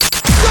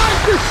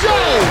show.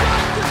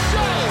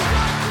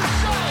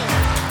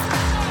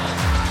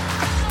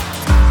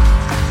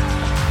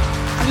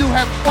 You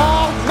have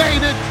all made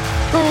it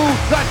to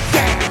the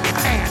dance.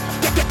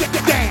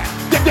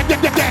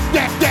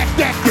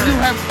 You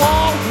have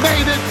all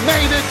made it.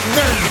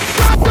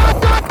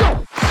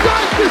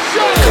 Start the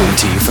show. Coming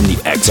to you from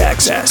the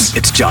X-Axis,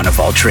 it's John of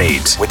All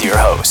Trades with your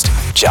host,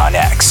 John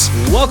X.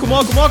 Welcome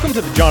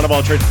to the John of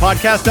All Trades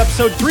podcast,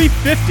 episode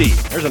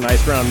 350. There's a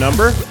nice round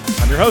number.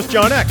 I'm your host,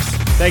 John X.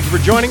 Thank you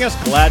for joining us.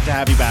 Glad to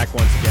have you back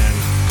once again.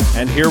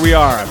 And here we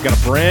are. I've got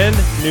a brand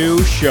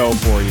new show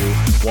for you,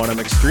 one I'm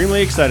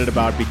extremely excited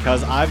about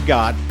because I've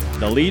got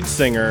the lead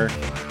singer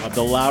of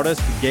the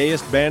loudest,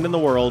 gayest band in the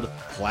world,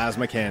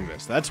 Plasma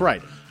Canvas. That's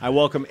right. I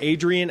welcome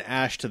Adrienne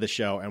Ash to the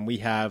show, and we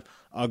have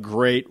a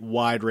great,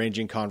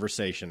 wide-ranging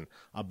conversation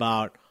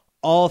about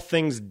all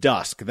things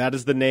Dusk. That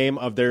is the name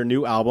of their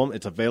new album.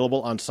 It's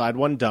available on Side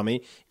One Dummy.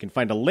 You can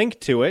find a link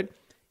to it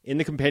in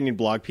the companion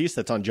blog piece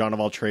that's on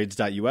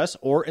johnofalltrades.us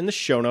or in the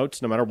show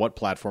notes, no matter what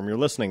platform you're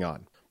listening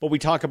on. But we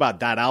talk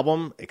about that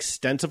album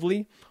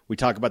extensively. We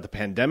talk about the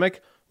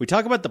pandemic. We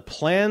talk about the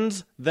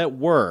plans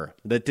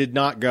that did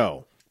not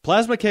go.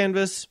 Plasma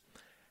Canvas,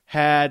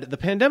 had the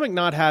pandemic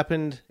not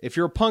happened, if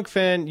you're a punk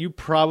fan, you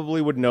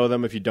probably would know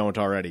them if you don't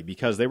already,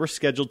 because they were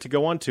scheduled to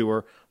go on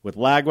tour with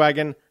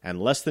Lagwagon and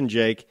Less Than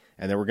Jake,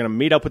 and they were going to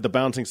meet up with the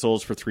Bouncing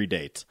Souls for 3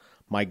 dates.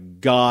 My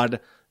God,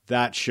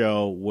 that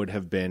show would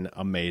have been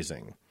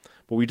amazing.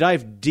 But we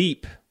dive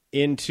deep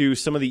into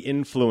some of the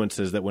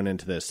influences that went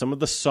into this, some of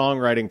the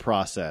songwriting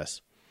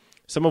process,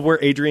 some of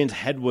where Adrienne's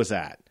head was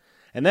at.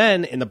 And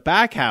then in the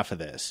back half of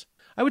this,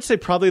 I would say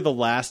probably the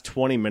last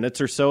 20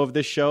 minutes or so of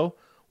this show,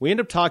 we end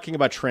up talking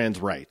about trans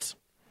rights.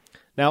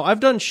 Now,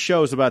 I've done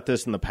shows about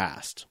this in the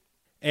past,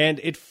 and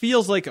it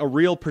feels like a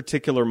real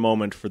particular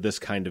moment for this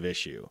kind of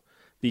issue,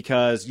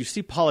 because you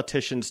see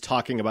politicians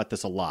talking about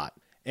this a lot,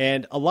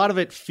 and a lot of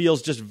it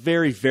feels just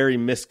very, very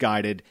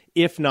misguided,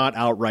 if not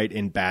outright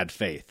in bad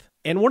faith.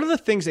 And one of the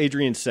things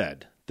Adrienne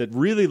said that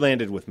really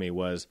landed with me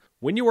was,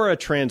 when you are a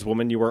trans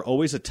woman, you are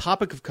always a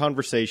topic of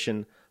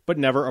conversation, but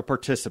never a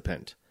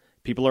participant.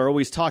 People are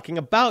always talking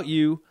about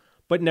you,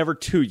 but never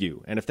to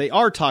you. And if they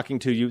are talking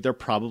to you, they're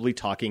probably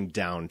talking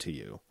down to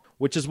you.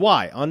 Which is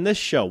why, on this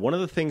show, one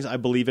of the things I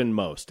believe in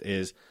most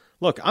is,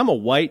 look, I'm a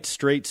white,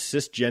 straight,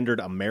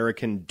 cisgendered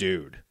American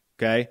dude,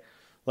 okay?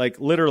 Like,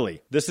 literally,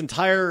 this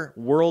entire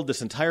world,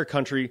 this entire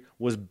country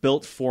was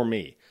built for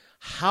me.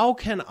 How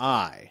can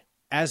I,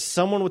 as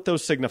someone with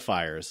those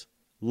signifiers,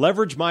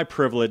 leverage my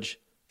privilege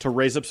to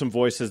raise up some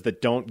voices that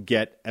don't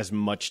get as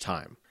much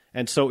time?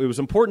 And so it was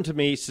important to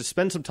me to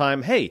spend some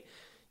time, hey,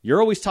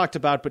 you're always talked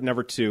about, but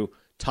never to.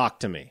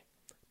 Talk to me.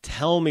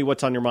 Tell me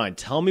what's on your mind.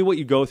 Tell me what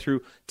you go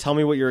through. Tell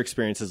me what your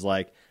experience is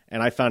like.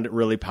 And I found it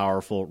really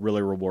powerful,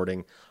 really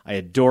rewarding. I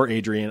adore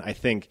Adrienne. I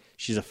think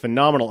she's a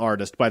phenomenal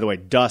artist. By the way,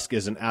 Dusk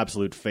is an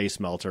absolute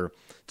face melter.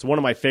 It's one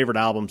of my favorite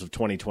albums of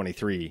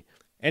 2023.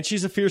 And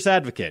she's a fierce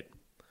advocate.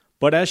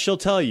 But as she'll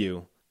tell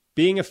you,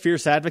 being a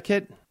fierce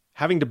advocate,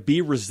 having to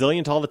be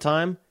resilient all the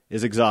time,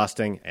 is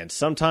exhausting. And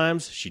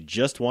sometimes she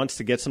just wants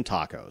to get some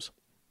tacos.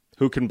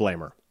 Who can blame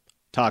her?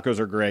 Tacos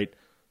are great.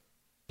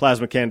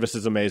 Plasma Canvas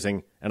is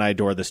amazing, and I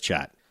adore this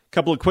chat.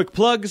 Couple of quick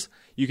plugs.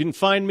 You can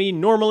find me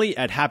normally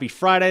at Happy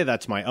Friday.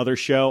 That's my other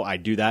show. I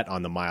do that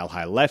on the Mile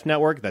High Life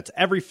Network. That's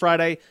every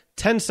Friday,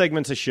 10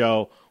 segments a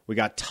show. We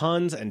got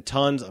tons and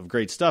tons of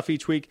great stuff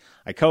each week.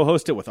 I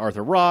co-host it with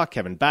Arthur Raw,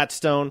 Kevin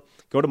Batstone.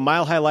 Go to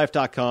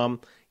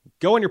milehighlife.com.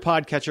 Go on your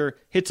podcatcher,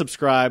 hit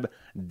subscribe,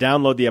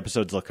 download the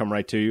episodes. They'll come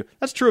right to you.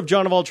 That's true of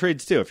John of All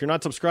Trades, too. If you're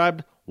not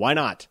subscribed, why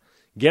not?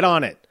 Get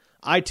on it.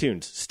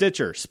 iTunes,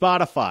 Stitcher,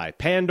 Spotify,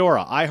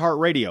 Pandora,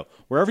 iHeartRadio,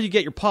 wherever you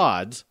get your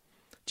pods,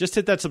 just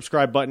hit that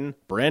subscribe button.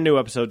 Brand new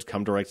episodes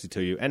come directly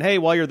to you. And hey,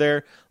 while you're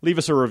there, leave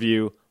us a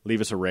review, leave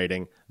us a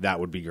rating.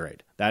 That would be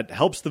great. That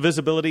helps the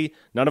visibility.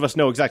 None of us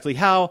know exactly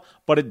how,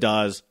 but it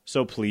does.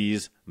 So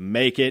please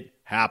make it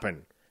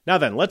happen. Now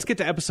then, let's get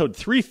to episode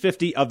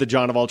 350 of the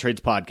John of All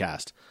Trades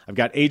podcast. I've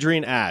got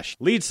Adrienne Ash,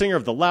 lead singer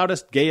of the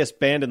loudest, gayest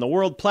band in the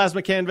world,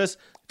 Plasma Canvas.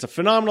 It's a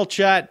phenomenal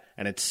chat,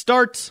 and it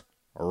starts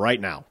right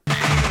now.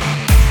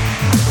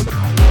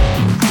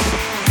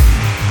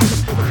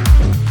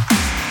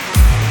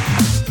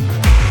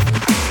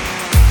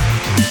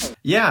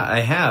 Yeah, I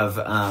have.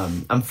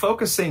 I'm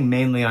focusing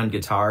mainly on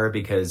guitar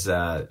because,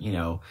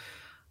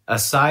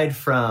 aside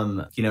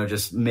from,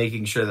 just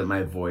making sure that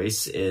my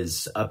voice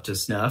is up to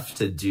snuff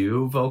to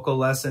do vocal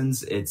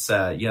lessons, it's,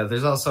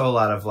 there's also a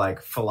lot of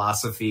like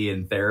philosophy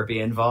and therapy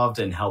involved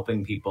in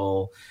helping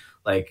people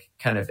like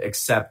kind of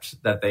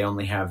accept that they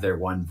only have their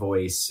one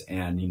voice.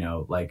 And,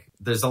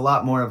 there's a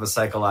lot more of a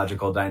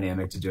psychological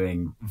dynamic to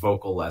doing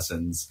vocal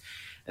lessons.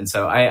 And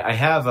so I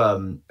have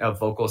a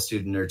vocal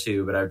student or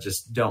two, but I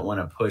just don't want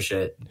to push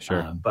it.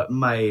 Sure. But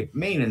my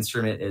main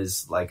instrument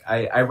is like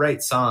I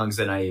write songs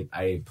and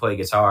I play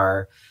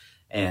guitar,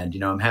 and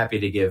I'm happy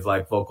to give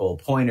like vocal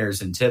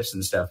pointers and tips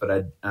and stuff.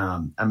 But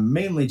I'm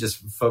mainly just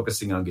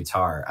focusing on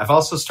guitar. I've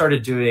also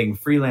started doing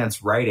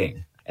freelance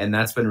writing. And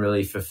that's been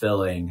really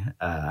fulfilling.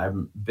 I've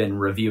been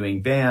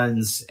reviewing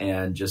bands,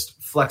 and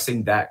just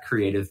flexing that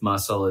creative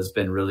muscle has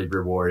been really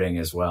rewarding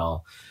as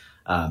well.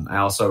 I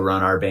also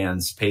run our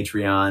band's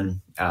Patreon.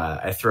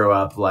 I throw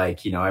up I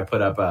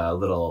put up a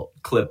little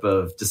clip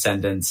of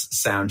Descendants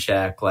sound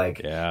check.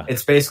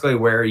 It's basically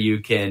where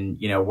you can,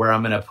 where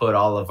I'm going to put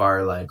all of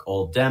our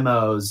old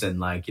demos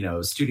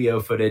and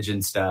studio footage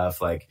and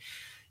stuff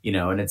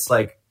and it's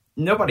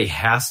nobody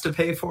has to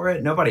pay for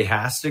it. Nobody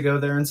has to go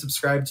there and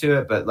subscribe to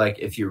it. But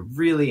if you're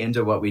really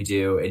into what we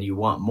do and you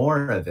want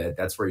more of it,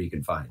 that's where you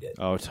can find it.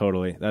 Oh,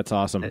 totally. That's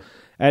awesome.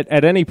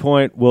 At any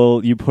point,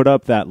 will you put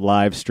up that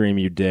live stream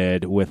you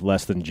did with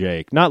Less Than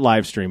Jake? Not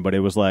live stream, but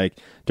it was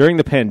during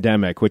the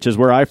pandemic, which is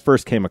where I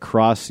first came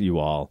across you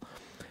all.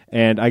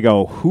 And I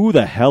go, who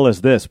the hell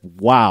is this?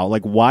 Wow.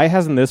 Why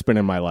hasn't this been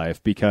in my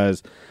life?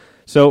 Because...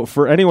 So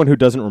for anyone who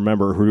doesn't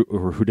remember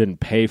who didn't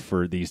pay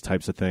for these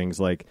types of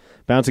things,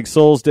 Bouncing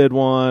Souls did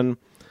one,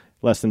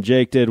 Less Than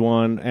Jake did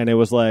one, and it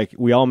was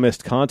we all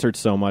missed concerts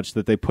so much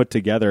that they put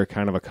together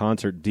kind of a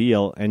concert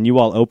deal, and you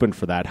all opened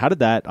for that. How did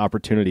that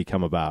opportunity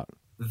come about?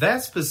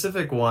 That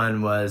specific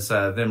one was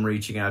them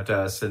reaching out to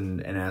us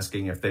and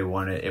asking if we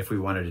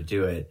wanted to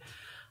do it.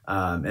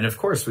 And of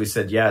course we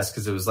said yes,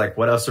 because it was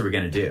what else are we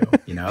going to do?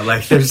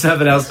 There's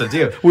nothing else to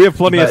do. We have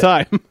plenty of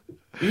time.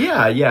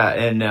 Yeah.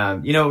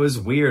 And, it was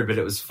weird, but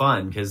it was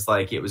fun because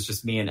it was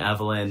just me and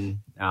Evelyn,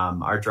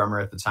 our drummer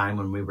at the time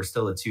when we were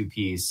still a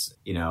 2-piece.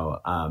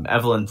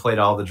 Evelyn played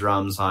all the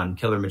drums on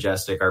Killer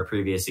Majestic, our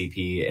previous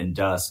EP, and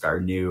Dusk, our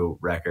new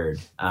record.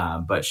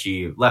 But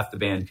she left the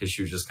band because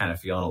she was just kind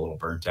of feeling a little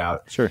burnt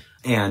out. Sure.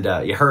 And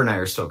her and I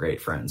are still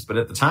great friends. But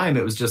at the time,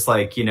 it was just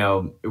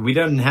we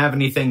didn't have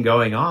anything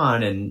going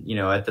on. And,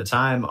 at the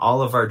time,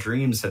 all of our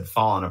dreams had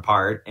fallen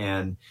apart.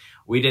 And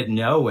we didn't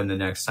know when the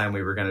next time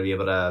we were going to be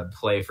able to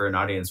play for an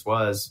audience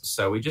was.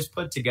 So we just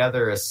put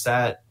together a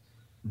set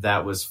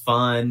that was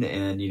fun.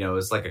 And, it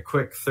was a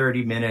quick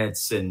 30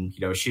 minutes. And,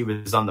 she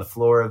was on the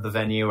floor of the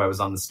venue. I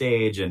was on the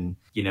stage. And,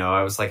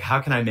 I was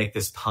how can I make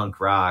this punk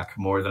rock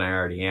more than I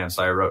already am?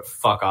 So I wrote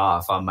 "fuck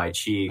off" on my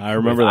cheek. I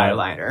remember that.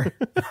 Eyeliner.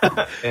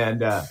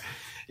 And,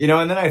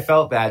 and then I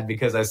felt bad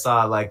because I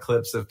saw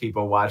clips of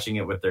people watching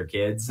it with their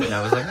kids. And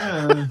I was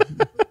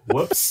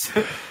whoops.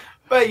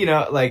 But,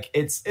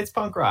 it's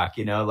punk rock,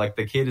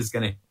 the kid is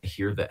going to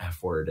hear the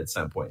F word at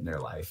some point in their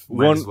life.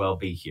 Might as well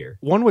be here.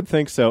 One would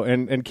think so.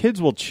 And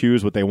kids will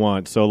choose what they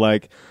want. So,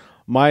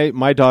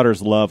 my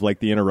daughters love,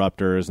 the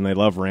Interrupters, and they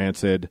love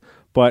Rancid.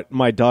 But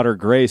my daughter,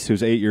 Grace,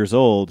 who's 8 years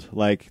old,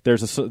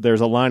 there's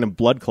a line in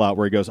Blood Clot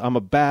where he goes, "I'm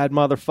a bad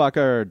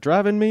motherfucker,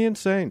 driving me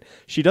insane."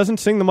 She doesn't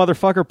sing the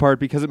motherfucker part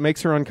because it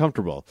makes her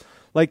uncomfortable.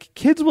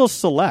 Kids will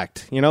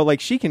select,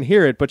 she can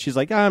hear it, but she's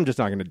I'm just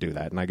not going to do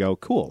that. And I go,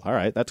 cool. All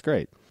right. That's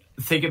great.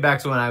 Thinking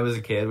back to when I was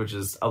a kid, which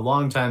is a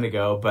long time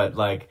ago, but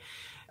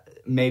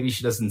maybe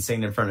she doesn't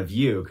sing in front of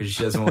you because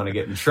she doesn't want to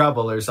get in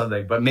trouble or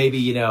something. But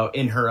maybe,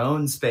 in her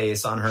own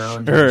space, on her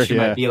own, she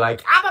might be "I'm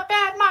a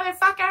bad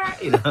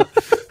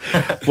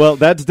motherfucker," Well,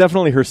 that's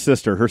definitely her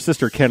sister. Her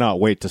sister cannot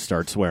wait to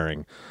start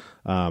swearing.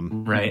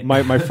 Right.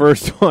 My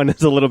first one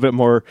is a little bit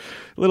more,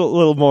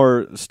 little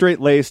more straight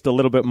laced, a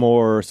little bit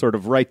more sort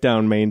of right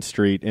down Main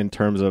Street in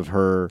terms of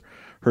her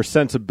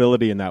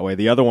sensibility in that way.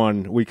 The other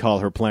one, we call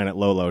her Planet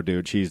Lolo,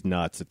 dude. She's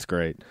nuts. It's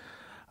great.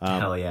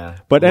 Hell yeah.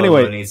 But Lolo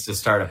anyway, needs to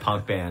start a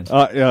punk band.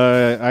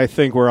 I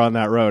think we're on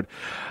that road.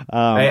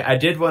 I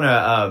did want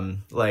to,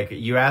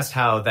 you asked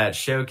how that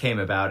show came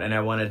about, and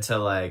I wanted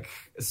to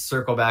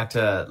circle back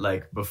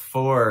to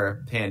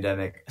before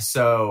pandemic.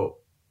 So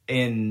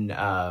in,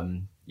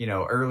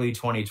 early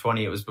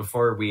 2020, it was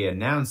before we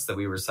announced that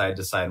we were Side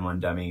to Side One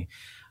Dummy.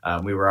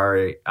 We were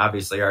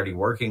already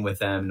working with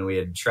them, and we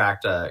had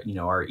tracked,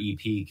 our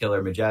EP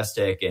Killer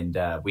Majestic, and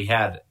we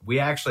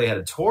actually had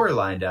a tour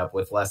lined up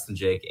with Less Than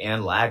Jake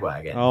and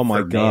Lagwagon. Oh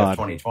my God. May of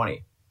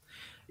 2020.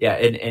 Yeah.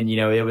 And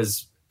it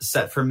was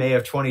set for May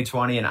of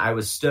 2020, and I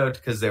was stoked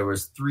because there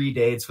was 3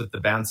 dates with the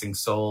Bouncing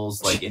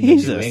Souls, in the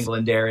New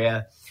England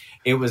area.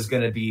 It was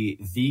going to be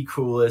the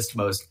coolest,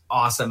 most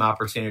awesome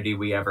opportunity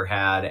we ever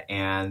had.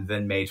 And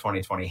then May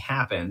 2020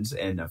 happened,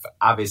 and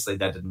obviously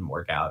that didn't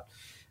work out.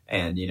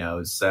 And,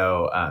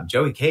 so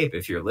Joey Cape,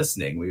 if you're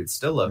listening, we would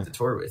still love to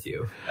tour with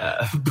you.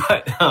 I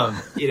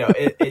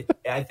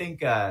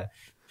think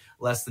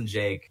Less Than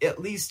Jake, at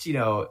least,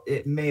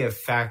 it may have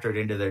factored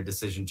into their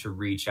decision to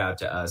reach out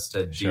to us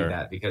to do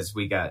that, because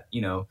we got,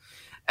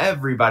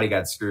 everybody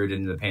got screwed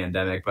into the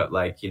pandemic. But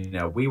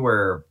we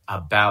were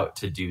about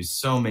to do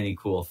so many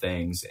cool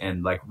things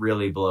and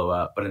really blow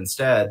up. But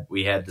instead,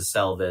 we had to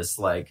sell this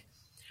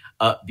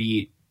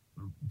upbeat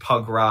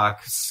punk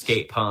rock,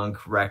 skate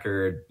punk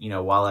record,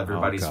 while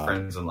everybody's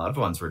friends and loved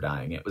ones were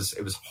dying. It was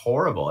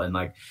horrible.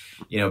 And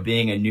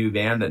being a new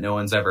band that no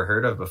one's ever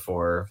heard of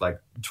before,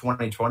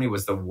 2020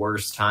 was the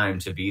worst time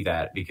to be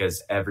that,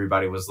 because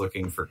everybody was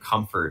looking for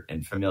comfort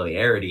and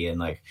familiarity.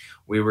 And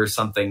we were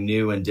something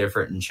new and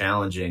different and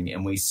challenging.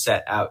 And we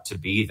set out to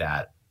be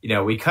that.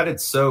 We cut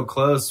it so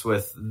close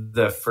with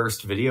the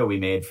first video we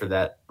made for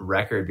that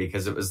record,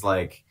 because it was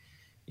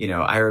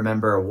I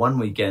remember one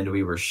weekend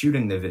we were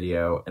shooting the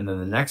video, and then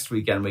the next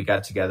weekend we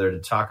got together to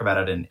talk about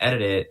it and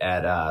edit it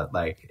at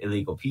like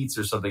Illegal Pete's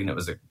or something. And it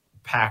was a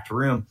packed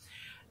room.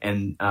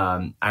 And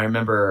I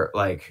remember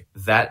like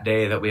that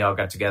day that we all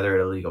got together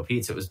at Illegal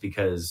Pete's, it was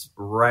because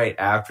right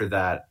after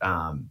that,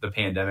 the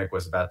pandemic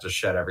was about to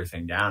shut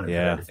everything down and put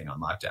everything on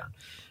lockdown.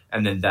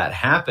 And then that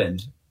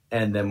happened.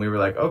 And then we were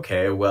like,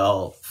 okay,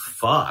 well,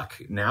 fuck,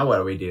 now what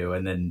do we do?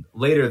 And then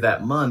later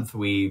that month,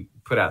 we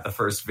put out the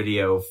first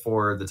video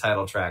for the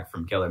title track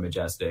from Killer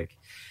Majestic.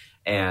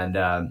 And,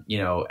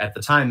 at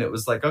the time it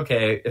was like,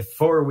 okay, if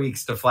 4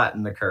 weeks to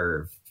flatten the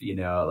curve,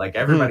 like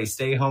everybody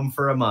stay home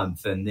for a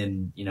month and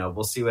then,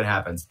 we'll see what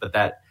happens. But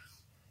that,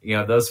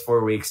 those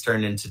 4 weeks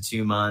turned into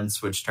 2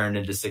 months, which turned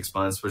into 6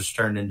 months, which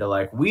turned into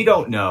like, we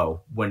don't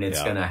know when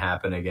it's going to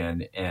happen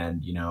again.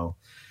 And,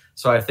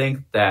 so I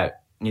think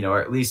that,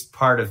 or at least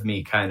part of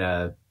me kind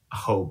of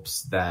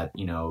hopes that,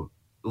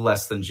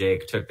 Less Than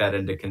Jake took that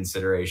into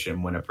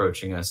consideration when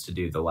approaching us to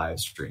do the live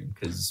stream,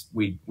 because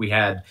we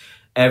had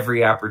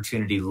every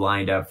opportunity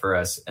lined up for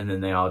us, and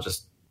then they all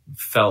just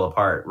fell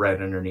apart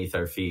right underneath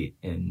our feet.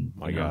 And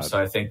so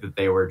I think that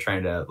they were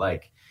trying to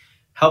like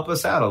help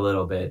us out a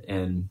little bit.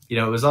 And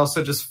it was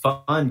also just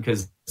fun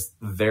because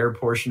their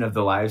portion of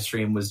the live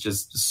stream was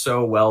just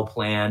so well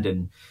planned,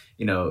 and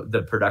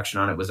the production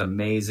on it was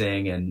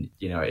amazing, and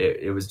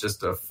it was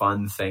just a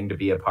fun thing to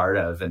be a part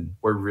of, and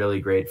we're really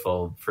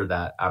grateful for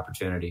that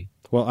opportunity.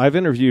 Well, I've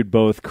interviewed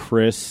both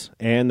Chris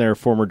and their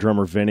former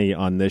drummer Vinny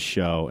on this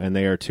show, and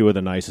they are two of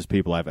the nicest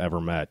people I've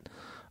ever met.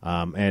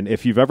 And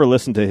if you've ever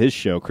listened to his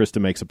show, Krista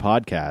Makes a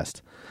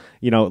Podcast,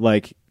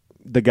 like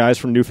the guys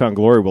from Newfound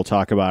Glory will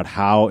talk about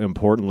how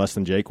important Less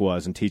Than Jake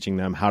was in teaching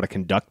them how to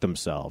conduct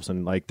themselves,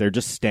 and like they're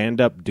just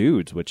stand-up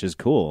dudes, which is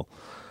cool.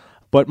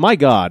 But my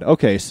God,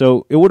 okay,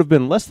 so it would have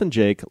been Less Than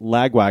Jake,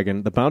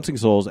 Lagwagon, The Bouncing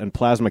Souls, and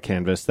Plasma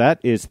Canvas. That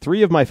is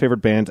 3 of my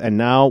favorite bands, and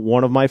now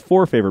one of my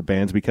 4 favorite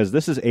bands, because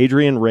this is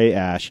Adrienne Ray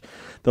Ash,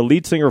 the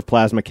lead singer of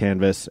Plasma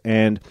Canvas,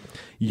 and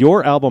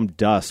your album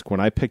Dusk, when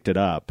I picked it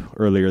up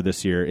earlier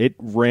this year, it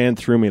ran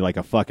through me like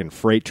a fucking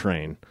freight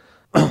train.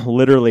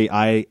 Literally,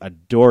 I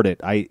adored it.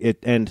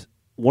 And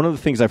one of the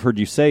things I've heard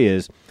you say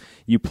is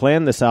you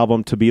plan this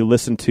album to be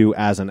listened to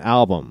as an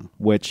album,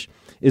 which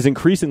is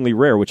increasingly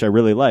rare, which I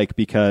really like,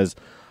 because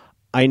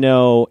I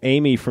know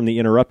Amy from the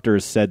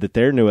Interrupters said that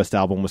their newest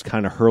album was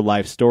kind of her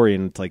life story,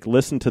 and it's like,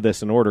 listen to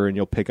this in order and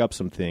you'll pick up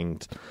some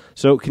things.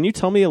 So can you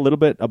tell me a little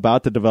bit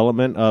about the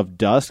development of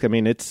Dusk? I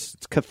mean, it's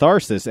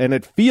catharsis, and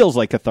it feels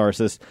like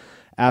catharsis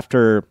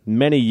after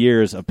many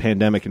years of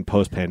pandemic and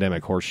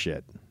post-pandemic horse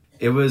shit.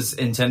 It was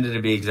intended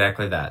to be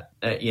exactly that,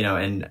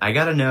 and I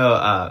got to know,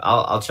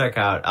 I'll check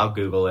out, I'll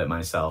Google it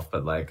myself,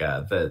 but like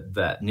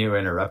that new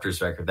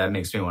Interrupters record, that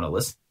makes me want to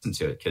listen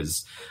to it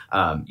because,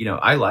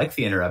 I like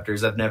the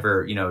Interrupters. I've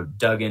never,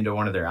 dug into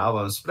one of their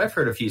albums, but I've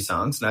heard a few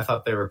songs and I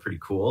thought they were pretty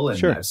cool,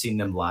 and I've seen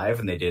them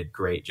live and they did a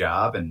great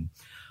job.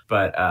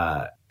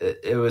 But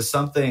it was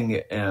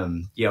something,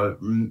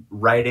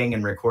 writing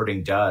and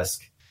recording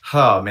Dusk.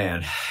 Oh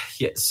man.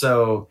 Yeah.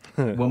 So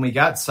when we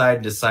got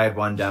Side to Side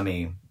One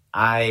Dummy,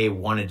 I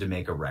wanted to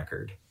make a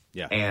record.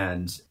 Yeah.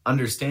 And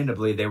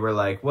understandably, they were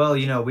like, well,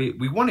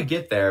 we want to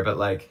get there, but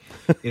like,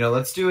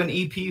 let's do an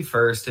EP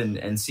first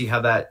and see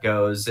how that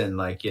goes. And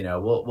like,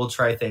 we'll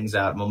try things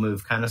out and we'll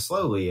move kind of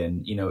slowly.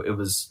 And, it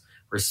was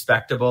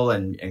respectable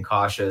and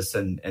cautious,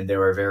 and they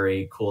were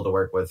very cool to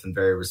work with and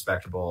very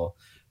respectable,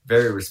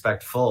 very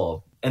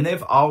respectful. And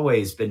they've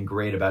always been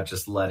great about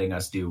just letting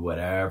us do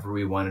whatever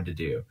we wanted to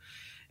do.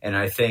 And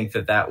I think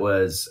that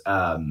was,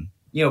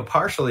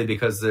 partially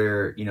because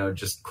they're,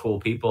 just cool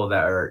people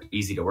that are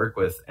easy to work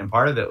with. And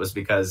part of it was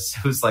because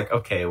it was like,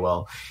 okay,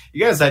 well,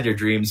 you guys had your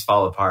dreams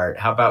fall apart.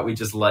 How about we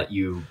just let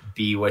you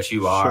be what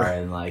you are? Sure.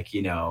 And like,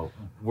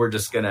 we're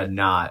just going to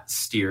not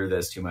steer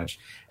this too much.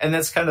 And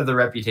that's kind of the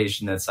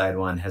reputation that Side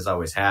One has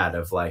always had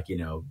of like,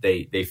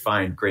 they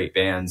find great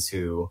bands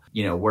who,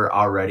 were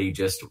already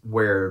just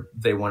where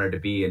they wanted to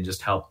be and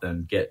just help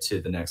them get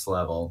to the next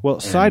level. Well,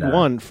 Side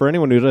One, for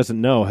anyone who doesn't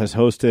know, has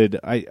hosted,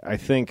 I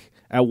think,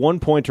 at one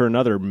point or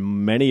another,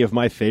 many of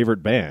my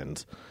favorite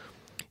bands.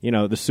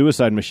 The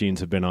Suicide Machines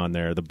have been on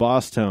there, the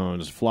Boss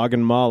Tones,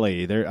 Floggin'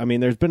 Molly.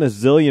 There's been a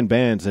zillion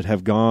bands that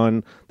have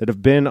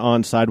been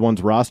on Side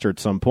One's roster at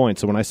some point.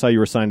 So when I saw you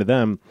were signed to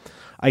them,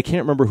 I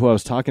can't remember who I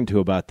was talking to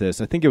about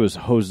this. I think it was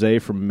Jose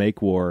from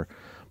Make War.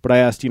 But I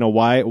asked,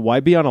 why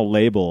be on a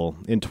label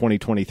in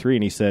 2023?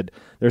 And he said,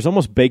 there's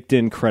almost baked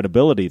in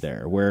credibility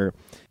there, where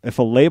if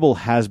a label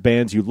has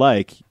bands you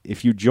like,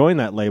 if you join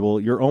that label,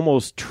 you're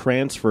almost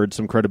transferred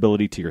some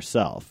credibility to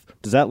yourself.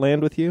 Does that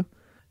land with you?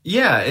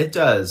 Yeah, it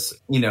does.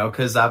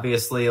 Because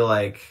obviously,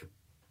 like,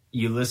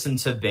 you listen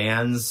to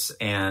bands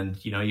and,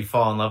 you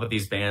fall in love with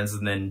these bands,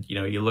 and then,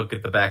 you look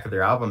at the back of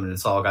their album and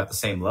it's all got the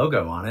same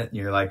logo on it. And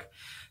you're like,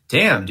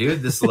 damn,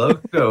 dude, this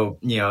logo,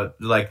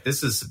 like,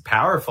 this is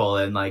powerful.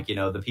 And like,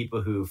 the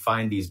people who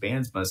find these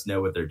bands must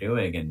know what they're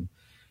doing. And,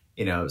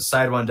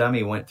 Side One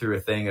Dummy went through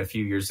a thing a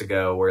few years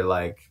ago where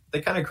like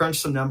they kind of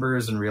crunched some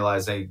numbers and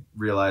realized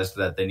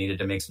that they needed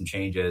to make some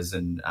changes.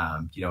 And,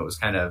 it was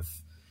kind of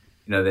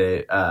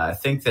they I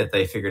think that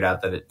they figured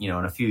out that, in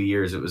a few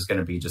years it was going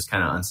to be just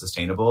kind of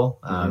unsustainable.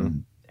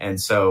 And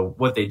so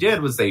what they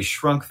did was they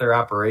shrunk their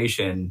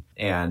operation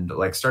and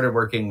like started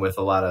working with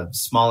a lot of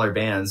smaller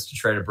bands to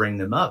try to bring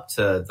them up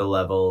to the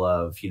level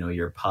of,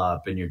 your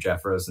Pup and your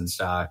Jeff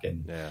Rosenstock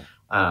and,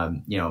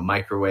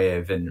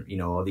 Microwave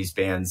and, all these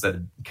bands that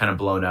had kind of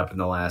blown up in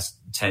the last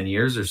 10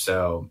 years or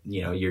so,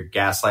 your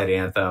Gaslight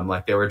Anthem,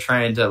 like they were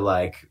trying to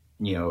like,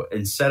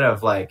 instead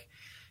of like,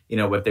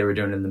 what they were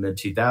doing in the mid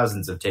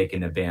 2000s of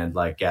taking a band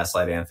like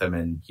Gaslight Anthem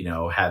and,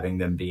 having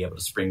them be able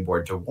to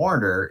springboard to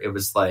Warner, it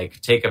was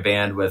like take a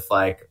band with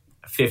like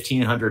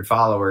 1,500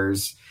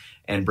 followers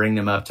and bring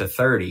them up to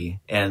 30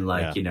 and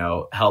like,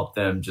 help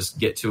them just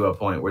get to a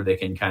point where they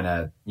can kind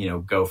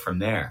of, go from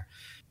there.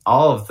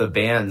 All of the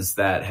bands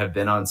that have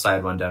been on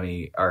Side One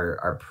Dummy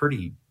are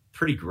pretty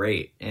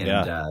great.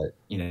 And,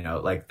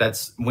 like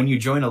that's when you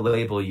join a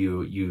label,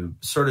 you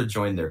sort of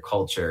join their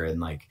culture and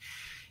like,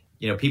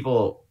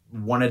 people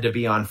wanted to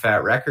be on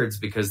Fat Records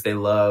because they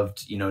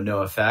loved,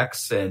 No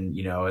Effects. And,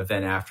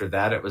 then after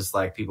that, it was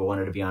like people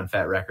wanted to be on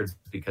Fat Records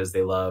because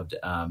they loved,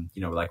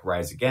 like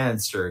Rise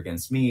Against or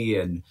Against Me.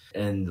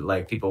 And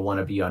like people want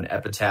to be on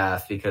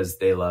Epitaph because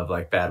they love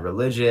like Bad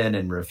Religion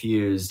and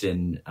Refused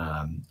and,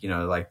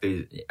 like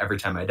Every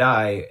Time I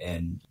Die.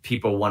 And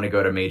people want to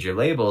go to major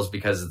labels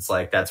because it's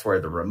like, that's where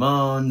the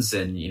Ramones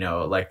and,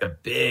 like the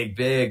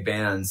big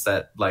bands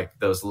that like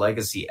those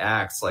legacy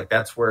acts, like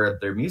that's where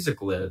their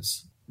music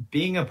lives.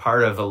 Being a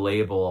part of a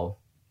label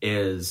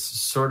is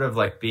sort of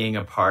like being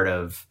a part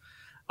of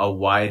a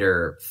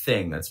wider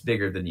thing that's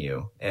bigger than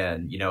you.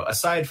 And,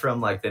 aside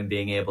from like them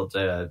being able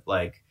to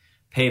like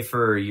pay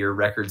for your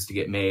records to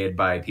get made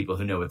by people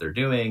who know what they're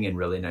doing in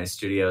really nice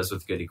studios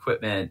with good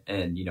equipment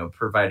and,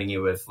 providing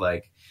you with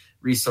like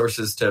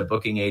resources to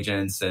booking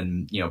agents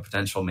and,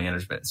 potential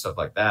management and stuff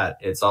like that.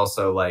 It's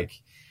also like,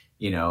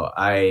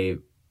 I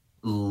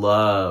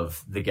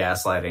love the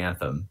Gaslight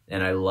Anthem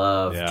and I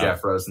love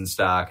Jeff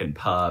Rosenstock and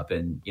Pup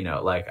and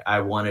like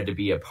I wanted to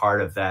be a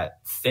part of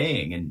that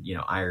thing and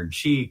Iron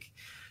Cheek,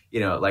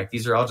 like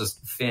these are all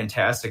just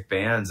fantastic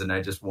bands and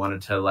I just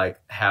wanted to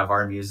like have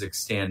our music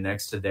stand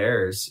next to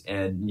theirs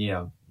and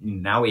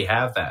now we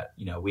have that.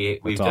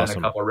 We've done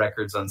a couple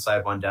records on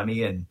Side One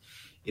Dummy and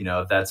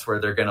that's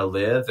where they're going to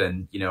live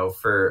and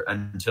for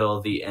until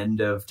the end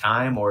of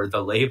time or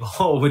the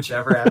label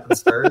whichever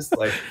happens first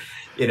like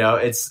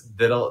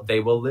they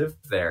will live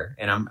there.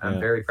 And I'm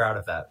very proud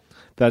of that.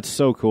 That's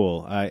so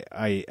cool.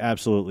 I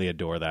absolutely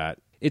adore that.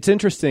 It's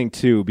interesting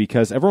too,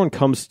 because everyone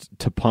comes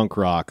to punk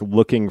rock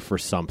looking for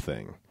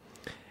something.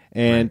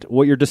 And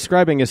what you're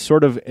describing is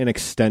sort of an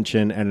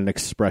extension and an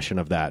expression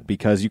of that,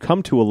 because you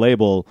come to a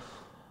label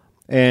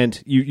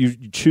and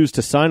you choose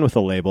to sign with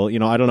a label.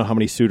 I don't know how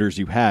many suitors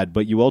you had,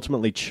 but you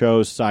ultimately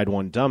chose Side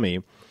One Dummy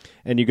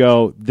and you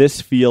go, this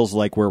feels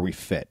like where we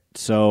fit.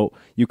 So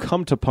you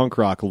come to punk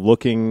rock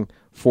looking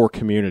for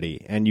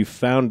community, and you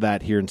found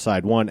that here in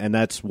Side One, and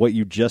that's what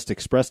you just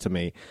expressed to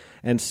me.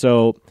 And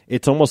so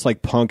it's almost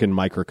like punk in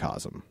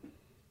microcosm.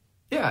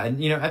 Yeah,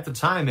 and at the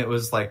time it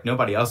was like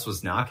nobody else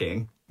was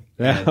knocking.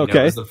 Yeah, and, okay.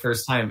 It was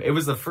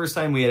the first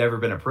time we had ever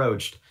been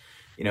approached,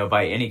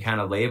 by any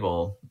kind of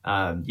label,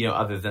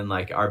 other than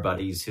like our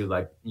buddies who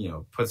like,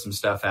 put some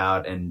stuff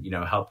out and,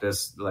 helped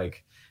us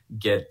like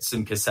get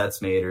some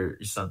cassettes made or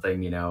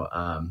something,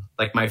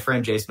 like my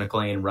friend Jace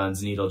McLean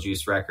runs Needle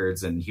Juice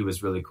Records and he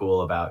was really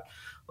cool about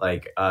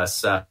like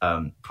us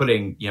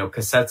putting,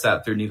 cassettes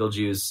out through Needle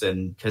Juice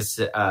and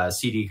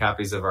CD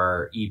copies of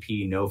our EP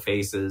No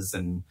Faces.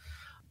 And,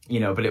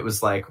 but it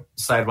was like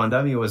Side One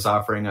Dummy was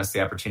offering us the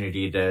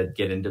opportunity to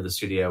get into the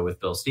studio with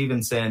Bill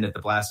Stevenson at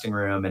the Blasting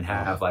Room and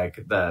have like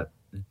the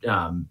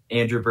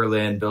Andrew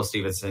Berlin, Bill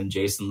Stevenson,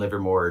 Jason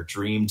Livermore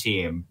dream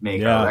team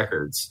make our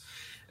records.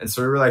 And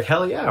so we were like,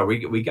 hell yeah,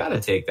 we got to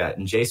take that.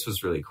 And Jace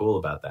was really cool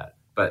about that.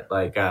 But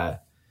like,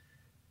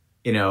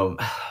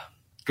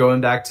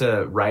 going back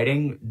to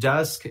writing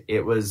Dusk,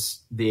 it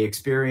was the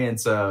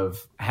experience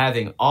of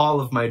having all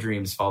of my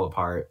dreams fall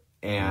apart.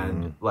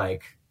 And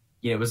like,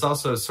 it was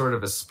also sort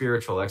of a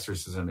spiritual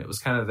exorcism. It was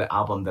kind of the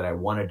album that I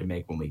wanted to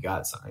make when we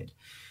got signed,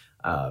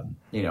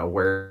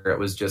 where it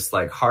was just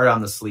like hard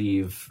on the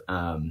sleeve,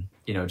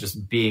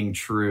 just being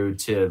true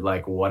to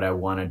like what I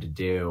wanted to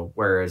do.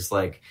 Whereas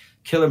like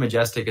Killer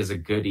Majestic is a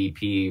good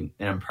EP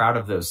and I'm proud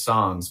of those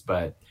songs,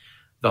 but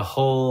the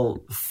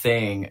whole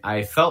thing,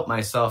 I felt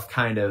myself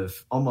kind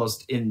of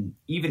almost even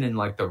in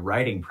like the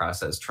writing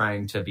process,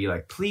 trying to be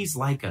like, please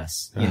like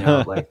us,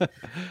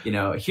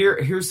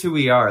 here's who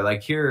we are.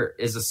 Like, here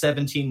is a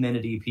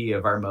 17-minute EP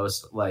of our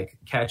most like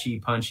catchy,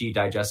 punchy,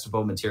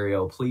 digestible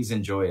material. Please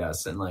enjoy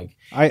us. And like,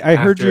 I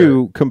heard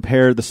you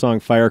compare the song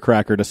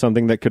Firecracker to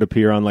something that could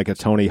appear on like a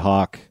Tony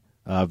Hawk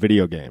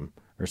video game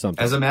or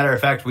something. As a matter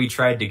of fact, we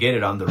tried to get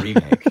it on the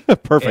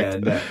remake.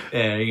 Perfect.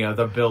 And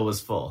the bill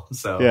was full.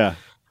 So yeah.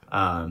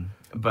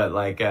 But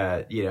like,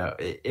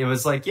 it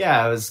was like,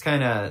 it was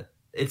kind of,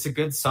 it's a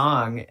good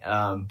song.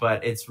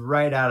 But it's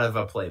right out of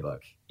a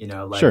playbook,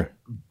 like sure.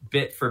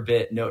 bit for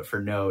bit, note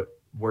for note,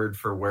 word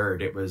for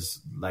word. It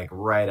was like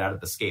right out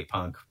of the skate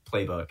punk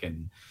playbook,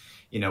 and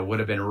would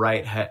have been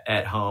right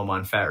at home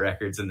on Fat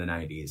Records in the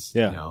 90s.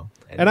 Yeah.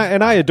 And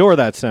I adore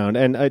that sound.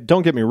 And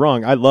don't get me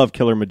wrong, I love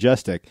Killer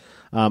Majestic.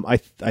 I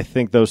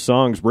think those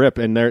songs rip,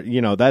 and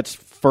they're, that's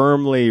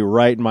firmly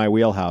right in my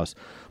wheelhouse.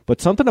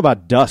 But something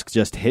about Dusk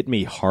just hit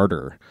me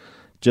harder,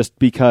 just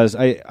because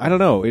I don't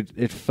know,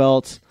 it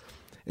felt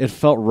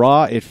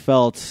raw, it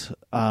felt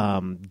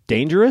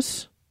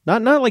dangerous.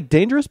 Not like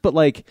dangerous, but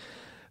like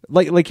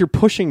you're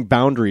pushing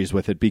boundaries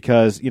with it,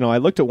 because I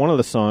looked at one of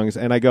the songs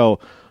and I go,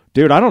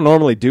 dude, I don't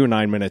normally do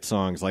 9-minute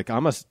songs. Like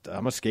I'm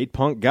a skate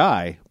punk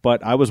guy,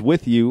 but I was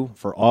with you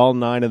for all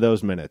 9 of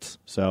those minutes.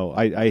 So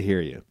I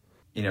hear you.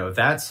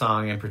 That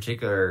song in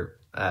particular,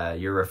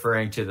 you're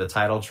referring to the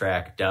title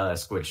track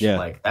Dusk, which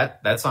like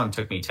that song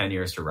took me 10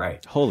 years to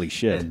write. Holy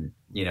shit. And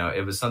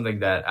it was something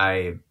that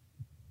I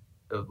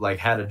like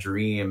had a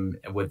dream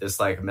with this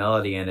like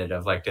melody in it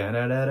of like and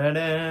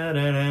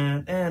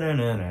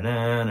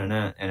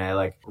I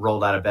like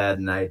rolled out of bed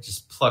and I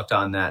just plucked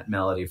on that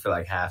melody for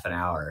like half an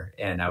hour,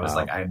 and I was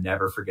like, I'm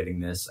never forgetting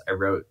this. I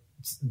wrote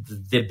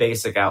the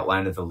basic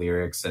outline of the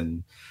lyrics,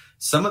 and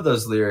some of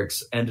those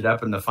lyrics ended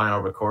up in the final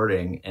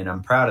recording, and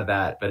I'm proud of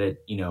that, but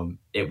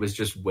it was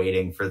just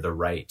waiting for the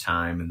right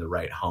time and the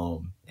right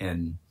home.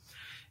 And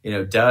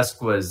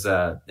Dusk was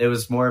it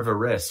was more of a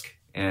risk,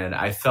 and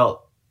I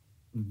felt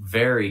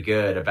very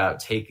good about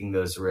taking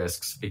those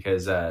risks,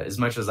 because as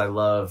much as I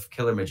love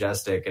Killer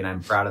Majestic and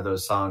I'm proud of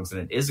those songs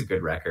and it is a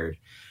good record,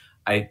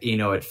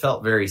 it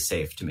felt very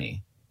safe to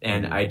me,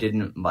 and I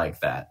didn't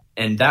like that.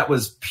 And that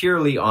was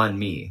purely on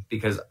me,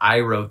 because I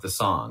wrote the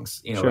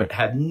songs. Sure. It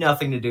had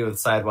nothing to do with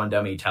Side One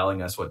Dummy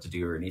telling us what to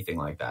do or anything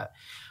like that.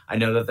 I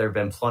know that there have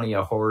been plenty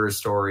of horror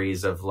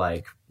stories of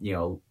like,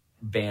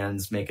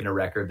 bands making a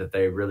record that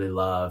they really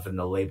love and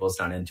the label's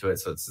not into it,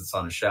 so it sits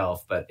on a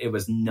shelf, but it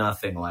was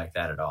nothing like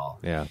that at all.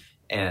 Yeah.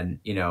 And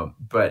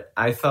but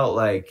I felt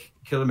like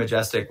Killer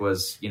Majestic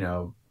was,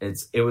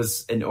 it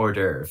was an hors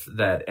d'oeuvre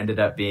that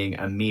ended up being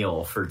a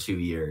meal for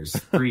 3 years.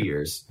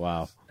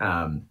 Wow.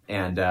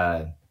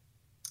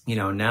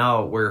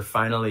 Now we're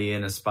finally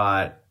in a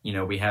spot,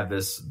 we have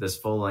this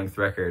full-length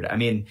record. I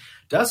mean,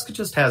 Dusk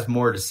just has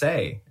more to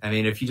say. I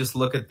mean, if you just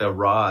look at the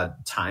raw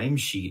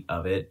timesheet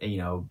of it,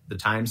 the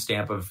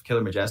timestamp of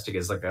Killer Majestic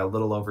is like a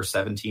little over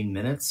 17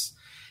 minutes,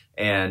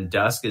 and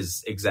Dusk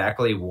is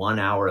exactly 1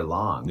 hour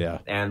long. Yeah.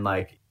 And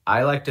like,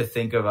 I like to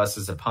think of us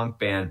as a punk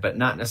band, but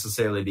not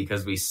necessarily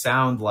because we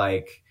sound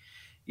like,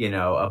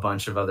 a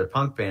bunch of other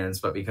punk bands,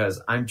 but because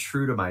I'm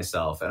true to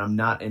myself and I'm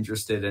not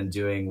interested in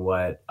doing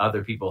what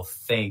other people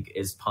think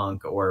is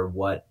punk or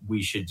what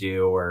we should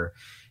do, or,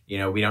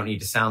 we don't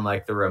need to sound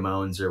like the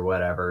Ramones or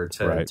whatever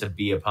to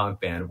be a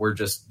punk band. We're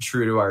just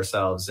true to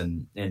ourselves.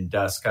 And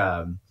Dusk,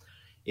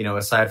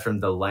 aside from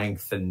the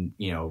length and,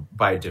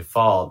 by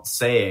default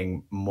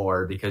saying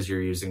more because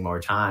you're using more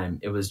time,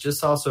 it was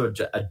just also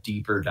a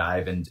deeper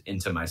dive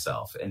into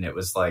myself. And it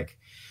was like,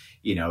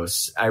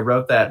 I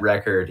wrote that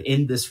record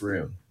in this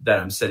room that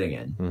I'm sitting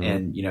in. Mm-hmm.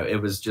 And,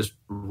 it was just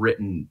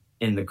written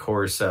in the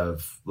course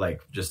of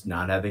like just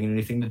not having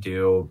anything to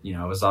do.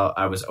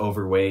 I was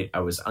overweight.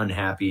 I was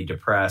unhappy,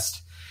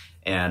 depressed.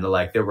 And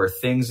like, there were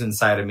things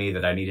inside of me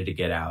that I needed to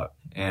get out.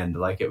 And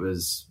like, it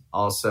was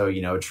also,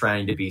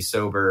 trying to be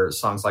sober.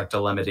 Songs like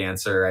Dilemma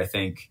Dancer, I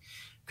think,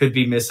 could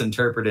be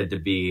misinterpreted to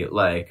be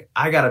like,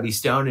 I gotta be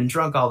stoned and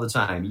drunk all the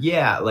time.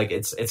 Yeah. Like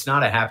it's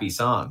not a happy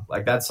song.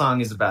 Like that song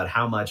is about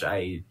how much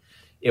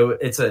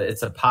it's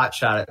a pot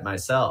shot at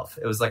myself.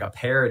 It was like a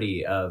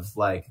parody of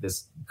like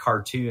this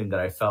cartoon that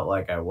I felt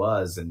like I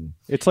was. And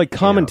it's like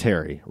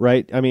commentary,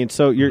 right? I mean,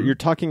 so you're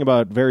talking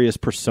about various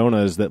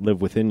personas that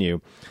live within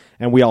you,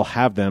 and we all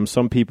have them.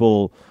 Some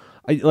people,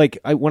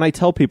 when I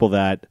tell people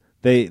that,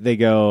 they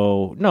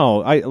go,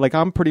 no,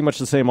 I'm pretty much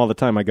the same all the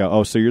time. I go,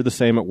 oh, so you're the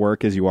same at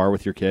work as you are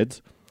with your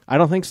kids? I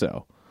don't think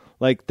so.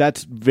 Like,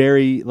 that's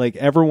very, like,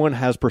 everyone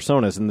has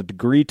personas, and the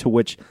degree to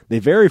which they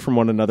vary from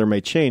one another may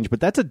change,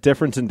 but that's a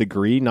difference in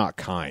degree, not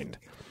kind.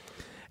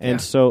 And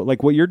so,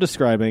 like, what you're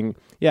describing,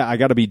 I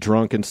got to be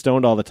drunk and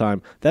stoned all the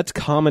time. That's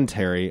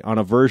commentary on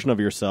a version of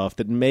yourself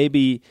that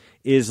maybe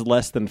is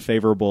less than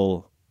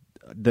favorable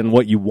than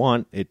what you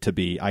want it to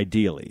be,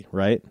 ideally,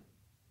 right?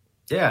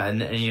 Yeah,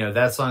 and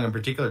that song in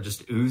particular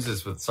just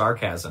oozes with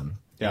sarcasm.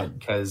 Yeah.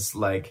 Because,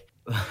 like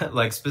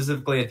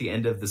specifically at the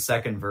end of the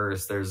second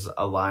verse, there's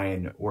a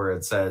line where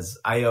it says,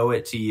 I owe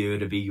it to you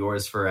to be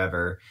yours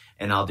forever,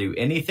 and I'll do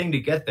anything to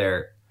get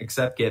there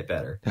except get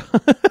better.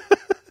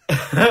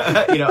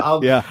 I'll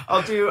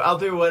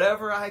do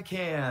whatever I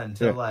can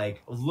to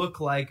like look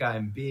like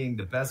I'm being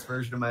the best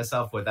version of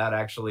myself without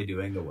actually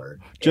doing the work.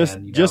 Just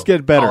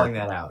get better. Calling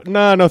that out.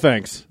 No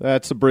thanks.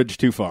 That's a bridge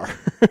too far.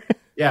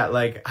 Yeah,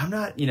 like I'm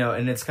not,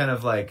 and it's kind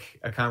of like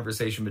a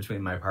conversation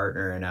between my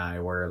partner and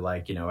I where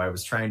like, I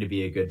was trying to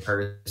be a good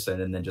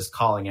person and then just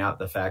calling out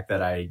the fact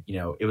that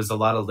it was a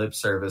lot of lip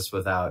service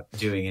without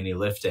doing any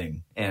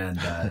lifting. And,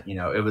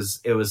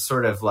 it was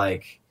sort of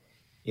like,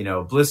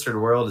 Blistered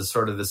World is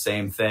sort of the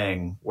same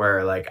thing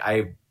where like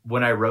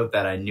when I wrote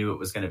that, I knew it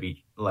was going to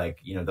be like,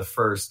 the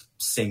first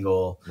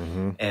single.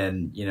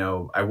 And,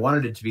 I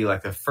wanted it to be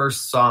like the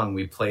first song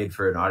we played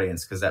for an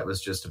audience, because that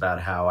was just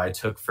about how I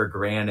took for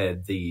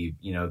granted the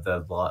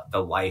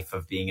life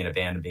of being in a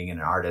band and being an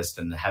artist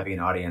and having an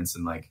audience.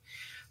 And like,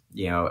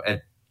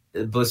 at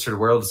Blistered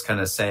World is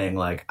kind of saying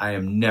like, I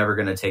am never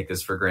going to take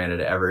this for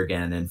granted ever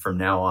again. And from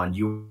now on,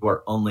 you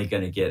are only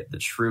going to get the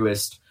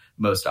truest,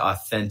 most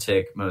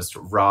authentic, most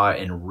raw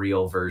and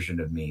real version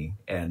of me,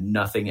 and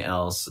nothing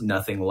else,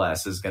 nothing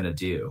less is going to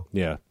do.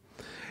 Yeah.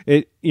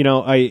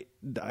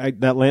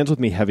 That lands with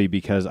me heavy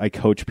because I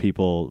coach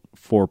people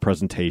for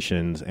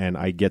presentations and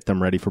I get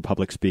them ready for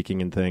public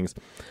speaking and things.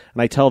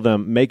 And I tell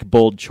them, make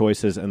bold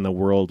choices and the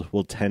world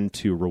will tend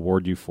to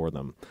reward you for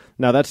them.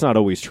 Now, that's not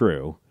always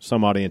true.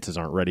 Some audiences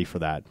aren't ready for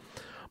that.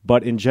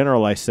 But in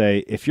general, I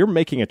say, if you're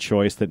making a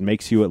choice that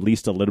makes you at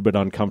least a little bit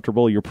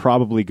uncomfortable, you're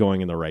probably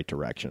going in the right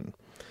direction.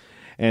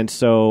 And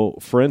so,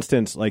 for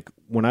instance, like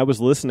when I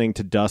was listening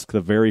to Dusk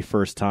the very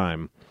first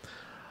time,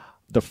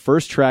 the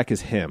first track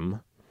is Him,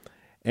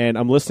 and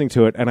I'm listening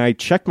to it, and I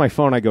checked my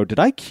phone. I go, did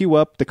I queue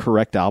up the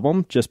correct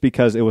album? Just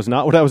because it was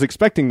not what I was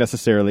expecting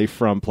necessarily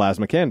from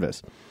Plasma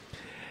Canvas.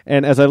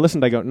 And as I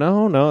listened, I go,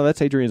 no, that's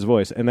Adrienne's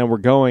voice. And then we're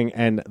going,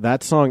 and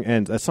that song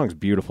ends. That song's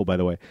beautiful, by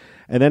the way.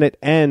 And then it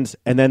ends,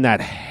 and then that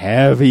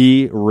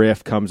heavy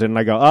riff comes in, and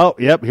I go, oh,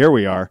 yep, here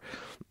we are.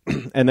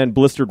 And then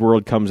Blistered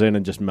World comes in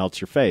and just melts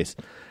your face.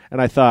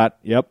 And I thought,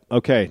 yep,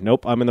 okay,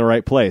 nope, I'm in the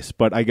right place.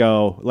 But I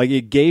go, like,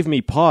 it gave me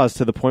pause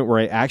to the point where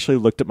I actually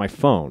looked at my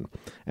phone.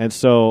 And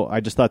so I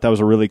just thought that was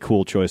a really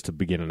cool choice to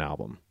begin an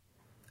album.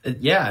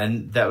 Yeah,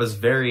 and that was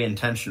very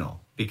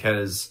intentional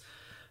because,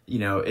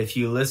 if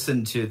you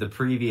listen to the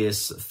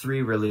previous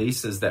 3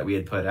 releases that we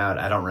had put out,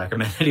 I don't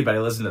recommend anybody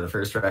listen to the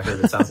first record.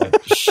 It sounds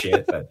like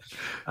shit. But,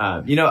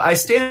 I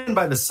stand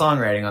by the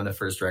songwriting on the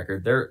first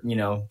record. There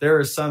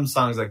are some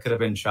songs that could have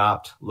been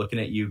chopped, Looking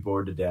at You,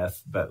 Bored to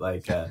Death. But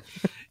like,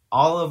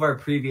 all of our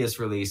previous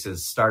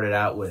releases started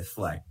out with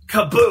like,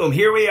 kaboom,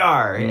 here we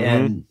are.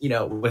 And,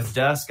 with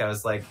Dusk, I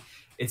was like,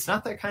 it's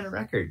not that kind of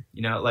record,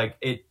 like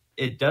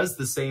it does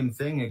the same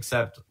thing,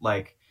 except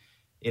like,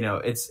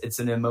 it's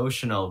an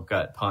emotional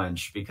gut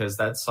punch because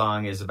that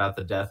song is about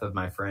the death of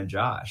my friend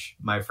Josh.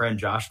 My friend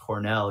Josh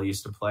Cornell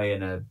used to play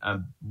in a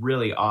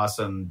really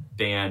awesome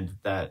band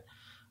that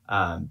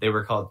they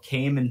were called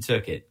Came and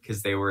Took It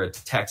because they were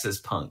Texas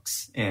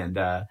punks. And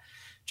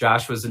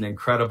Josh was an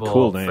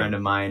incredible friend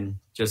of mine,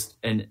 just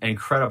an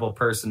incredible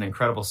person,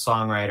 incredible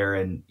songwriter.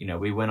 And,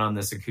 we went on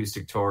this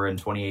acoustic tour in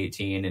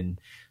 2018 and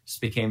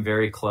just became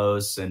very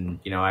close. And,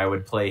 I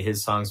would play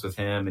his songs with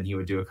him and he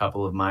would do a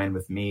couple of mine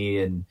with me.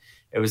 And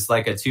it was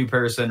like a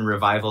 2-person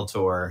revival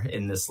tour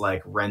in this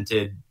like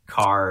rented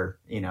car,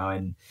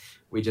 and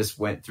we just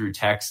went through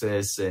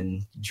Texas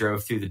and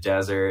drove through the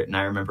desert. And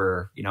I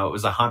remember, it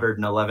was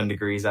 111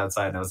 degrees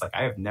outside. And I was like,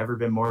 I have never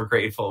been more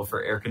grateful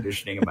for air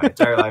conditioning in my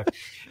entire life.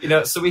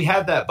 So we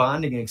had that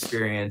bonding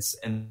experience.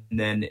 And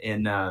then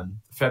in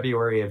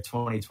February of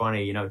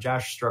 2020,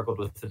 Josh struggled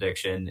with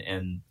addiction.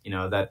 And,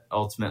 that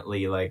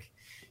ultimately, like,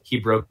 he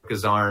broke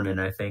his arm in,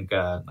 I think,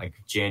 like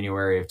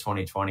January of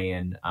 2020.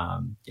 And,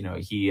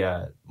 he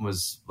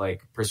was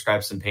like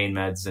prescribed some pain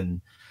meds and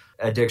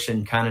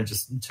addiction kind of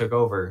just took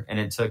over and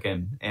it took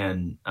him.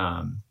 And,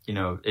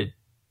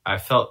 I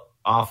felt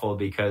awful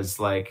because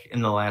like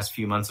in the last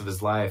few months of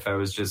his life, I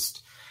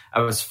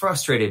was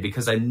frustrated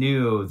because I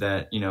knew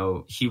that,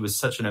 he was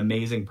such an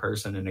amazing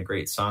person and a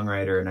great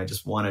songwriter. And I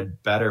just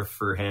wanted better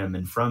for him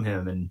and from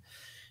him.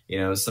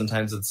 And,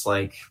 sometimes it's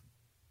like,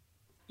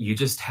 you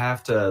just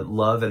have to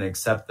love and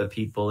accept the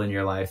people in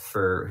your life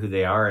for who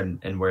they are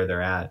and where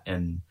they're at.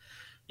 And,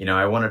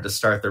 I wanted to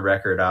start the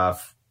record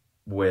off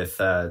with,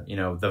 the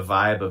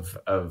vibe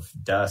of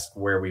Dusk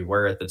where we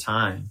were at the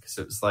time. Cause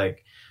it was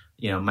like,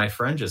 my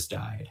friend just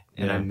died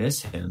and I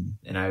miss him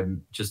and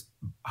I'm just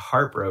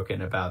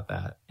heartbroken about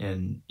that.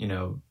 And,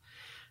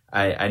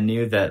 I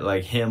knew that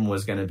like Him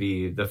was going to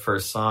be the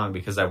first song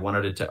because I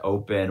wanted it to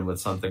open with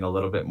something a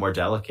little bit more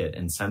delicate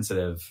and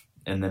sensitive.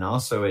 And then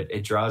also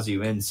it draws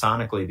you in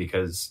sonically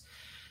because,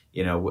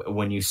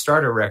 when you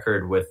start a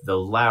record with the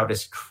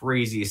loudest,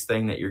 craziest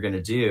thing that you're going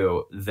to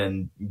do,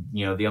 then,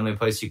 the only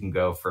place you can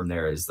go from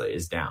there is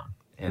down.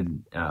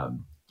 And,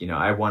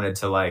 I wanted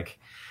to like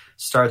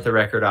start the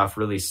record off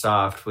really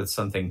soft with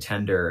something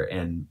tender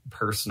and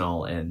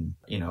personal and,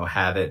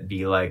 have it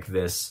be like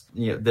this,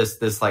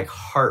 this like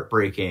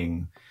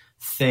heartbreaking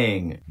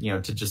thing,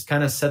 to just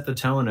kind of set the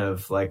tone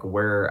of like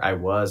where I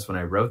was when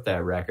I wrote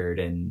that record.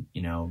 And,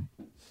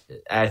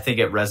 I think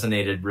it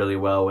resonated really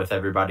well with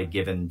everybody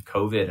given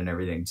COVID and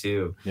everything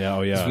too. Yeah.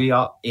 Oh yeah. We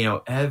all,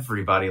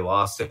 everybody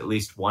lost at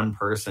least one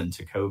person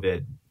to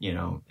COVID,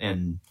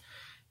 and,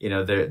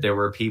 there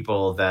were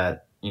people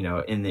that,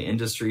 in the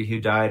industry who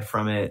died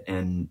from it.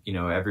 And,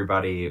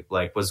 everybody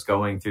like was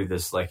going through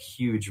this like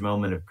huge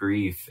moment of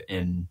grief.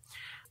 And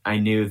I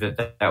knew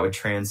that would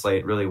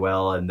translate really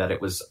well and that it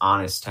was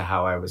honest to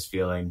how I was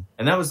feeling.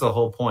 And that was the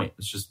whole point.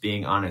 It's just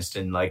being honest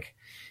and like,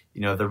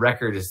 the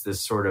record is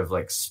this sort of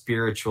like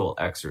spiritual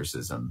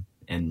exorcism.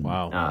 And,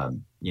 Wow.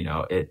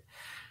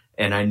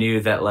 and I knew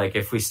that like,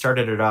 if we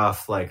started it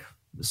off like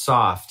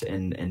soft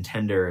and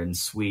tender and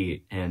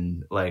sweet,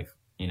 and like,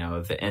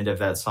 the end of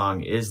that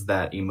song is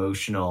that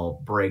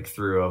emotional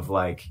breakthrough of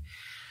like,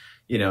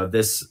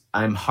 this,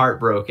 I'm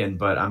heartbroken,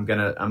 but I'm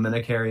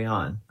gonna carry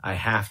on. I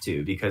have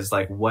to, because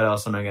like, what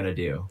else am I gonna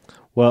do?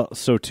 Well,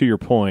 so to your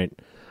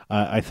point,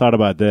 I thought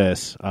about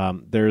this.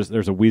 There's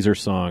a Weezer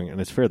song, and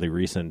it's fairly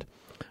recent,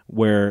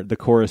 where the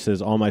chorus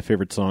is, "All my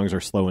favorite songs are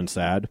slow and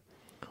sad."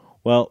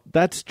 Well,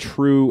 that's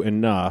true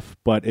enough,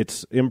 but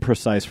it's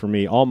imprecise for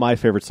me. All my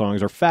favorite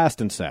songs are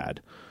fast and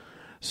sad.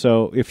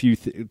 So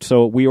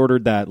so we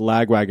ordered that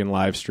Lagwagon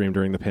live stream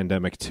during the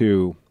pandemic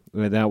too.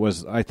 And that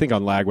was, I think,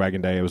 on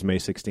Lagwagon Day. It was May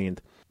 16th.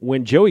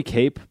 When Joey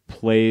Cape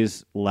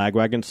plays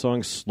Lagwagon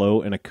songs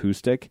slow and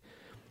acoustic,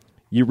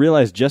 you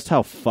realize just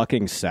how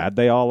fucking sad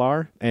they all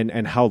are,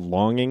 and how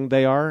longing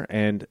they are.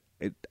 And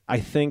I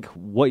think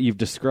what you've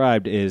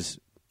described is,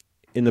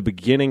 in the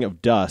beginning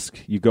of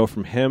Dusk, you go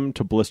from him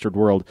to Blistered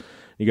World.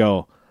 You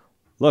go,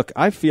 look,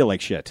 I feel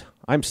like shit.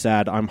 I'm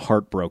sad. I'm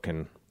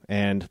heartbroken.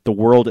 And the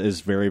world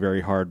is very,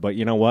 very hard. But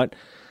you know what?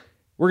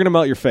 We're going to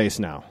melt your face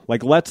now.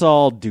 Like, let's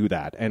all do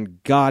that.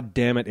 And God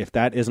damn it, if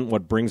that isn't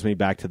what brings me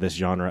back to this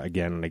genre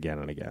again and again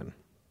and again.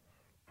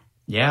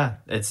 Yeah,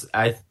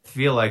 I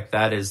feel like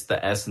that is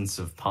the essence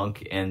of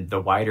punk, and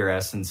the wider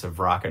essence of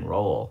rock and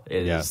roll.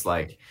 It is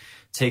like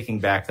taking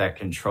back that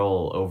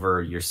control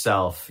over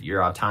yourself,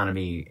 your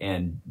autonomy,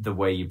 and the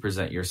way you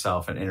present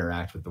yourself and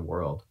interact with the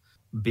world.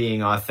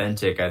 Being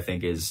authentic, I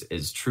think,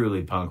 is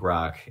truly punk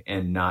rock,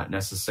 and not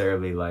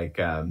necessarily like,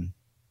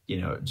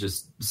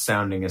 just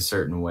sounding a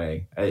certain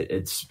way.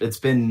 It's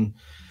been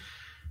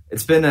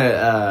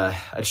a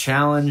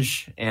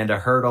challenge and a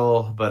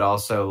hurdle, but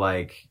also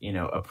like,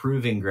 a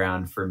proving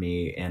ground for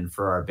me and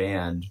for our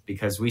band,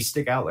 because we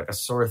stick out like a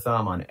sore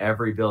thumb on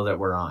every bill that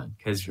we're on,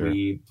 because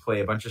we play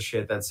a bunch of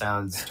shit that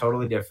sounds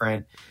totally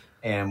different,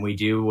 and we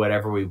do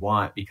whatever we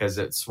want because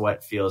it's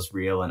what feels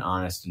real and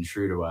honest and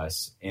true to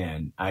us.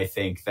 And I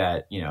think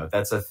that,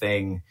 that's a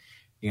thing,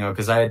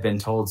 because I had been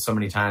told so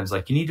many times,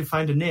 like, you need to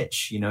find a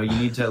niche, you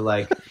need to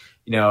like,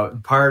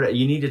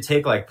 you need to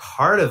take like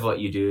part of what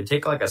you do,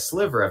 take like a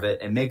sliver of it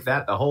and make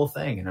that the whole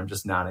thing. And I'm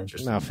just not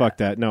interested. No, fuck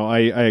that. No, I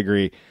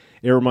agree.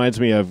 It reminds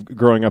me of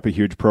growing up a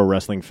huge pro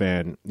wrestling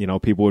fan.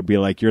 People would be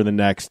like, you're the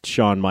next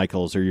Shawn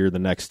Michaels, or you're the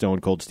next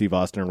Stone Cold Steve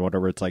Austin, or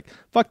whatever. It's like,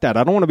 fuck that.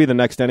 I don't want to be the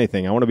next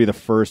anything. I want to be the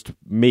first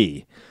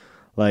me.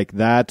 Like,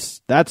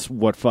 that's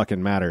what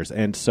fucking matters.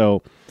 And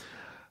so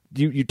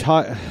you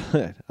talk,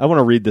 I want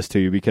to read this to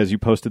you because you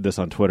posted this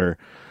on Twitter.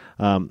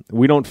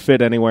 We don't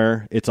fit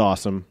anywhere. It's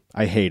awesome.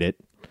 I hate it.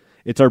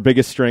 It's our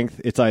biggest strength.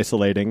 It's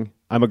isolating.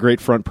 I'm a great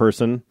front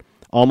person.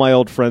 All my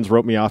old friends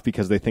wrote me off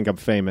because they think I'm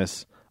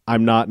famous.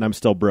 I'm not, and I'm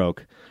still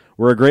broke.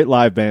 We're a great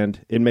live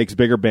band. It makes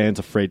bigger bands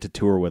afraid to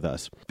tour with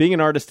us. Being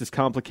an artist is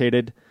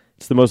complicated.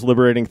 It's the most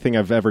liberating thing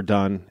I've ever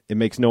done. It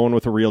makes no one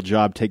with a real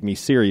job take me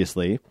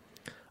seriously.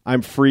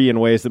 I'm free in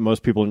ways that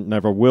most people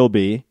never will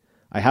be.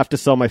 I have to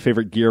sell my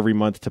favorite gear every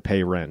month to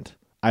pay rent.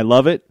 I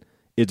love it.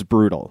 It's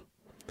brutal.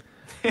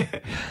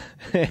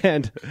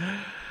 And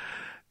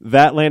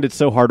that landed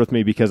so hard with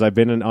me because I've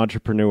been an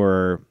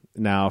entrepreneur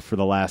now for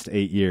the last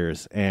 8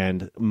 years,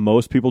 and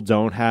most people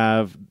don't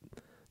have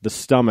the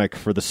stomach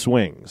for the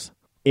swings.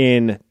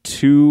 In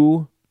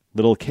 2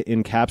 little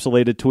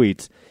encapsulated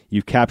tweets,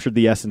 you've captured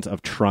the essence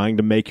of trying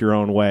to make your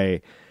own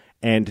way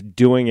and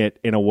doing it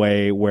in a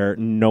way where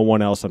no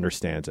one else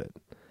understands it.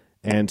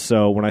 And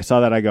so when I saw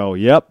that, I go,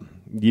 yep,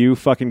 you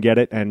fucking get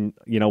it. And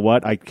you know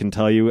what? I can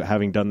tell you,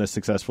 having done this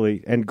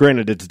successfully, and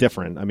granted, it's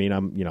different. I mean,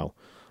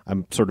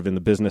 I'm sort of in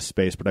the business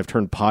space, but I've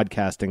turned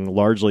podcasting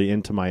largely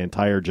into my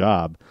entire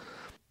job.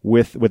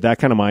 With that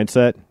kind of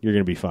mindset, you're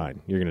going to be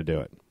fine. You're going to do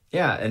it.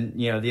 Yeah. And,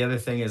 the other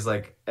thing is,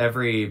 like,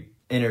 every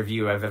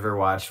interview I've ever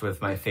watched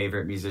with my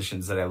favorite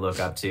musicians that I look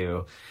up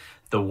to,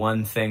 the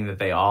one thing that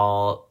they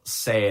all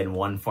say in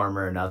one form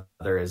or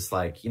another is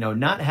like,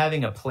 not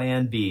having a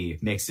plan B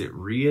makes it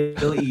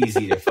real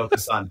easy to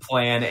focus on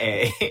plan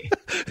A.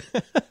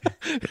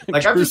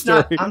 Like,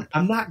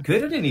 I'm not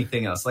good at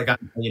anything else. Like,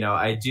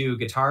 I do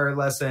guitar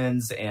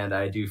lessons and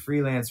I do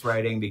freelance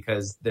writing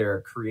because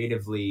they're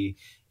creatively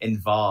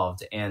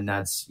involved. And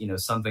that's,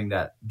 something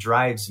that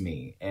drives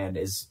me and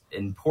is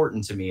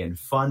important to me and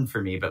fun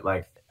for me. But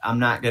like, I'm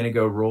not going to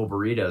go roll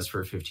burritos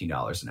for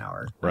 $15 an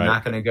hour. Right. I'm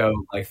not going to go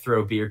like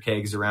throw beer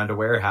kegs around a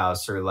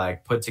warehouse or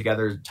like put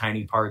together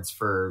tiny parts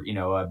for,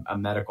 a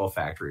medical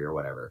factory or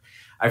whatever.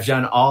 I've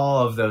done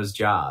all of those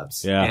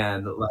jobs. Yeah.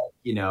 And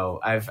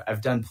like,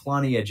 I've done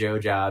plenty of Joe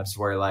jobs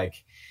where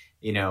like,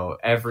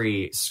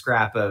 every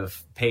scrap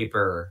of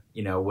paper,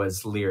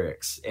 was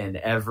lyrics, and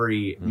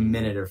every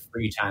minute of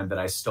free time that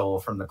I stole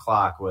from the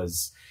clock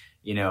was,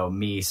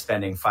 me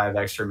spending 5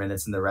 extra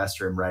minutes in the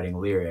restroom writing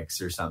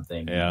lyrics or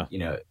something. Yeah.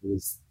 It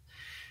was,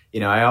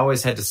 I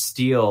always had to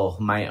steal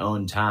my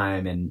own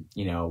time. And,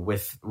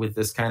 with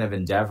this kind of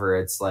endeavor,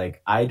 it's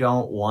like, I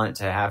don't want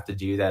to have to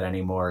do that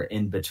anymore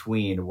in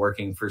between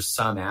working for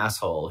some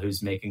asshole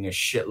who's making a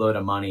shitload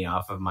of money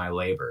off of my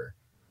labor.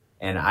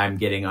 and I'm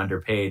getting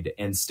underpaid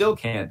and still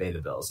can't pay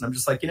the bills. And I'm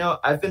just like,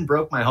 I've been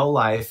broke my whole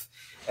life,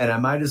 and I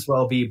might as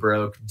well be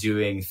broke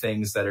doing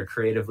things that are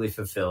creatively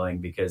fulfilling,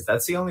 because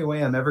that's the only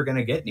way I'm ever going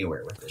to get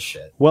anywhere with this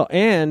shit. Well,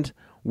 and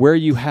where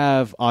you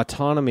have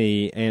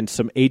autonomy and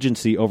some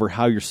agency over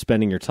how you're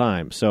spending your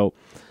time. So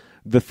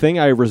the thing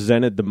I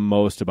resented the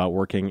most about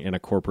working in a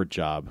corporate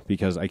job,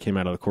 because I came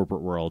out of the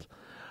corporate world,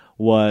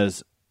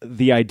 was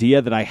the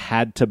idea that I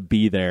had to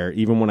be there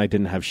even when I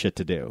didn't have shit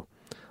to do.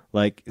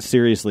 Like,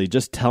 seriously,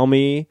 just tell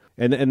me,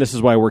 and this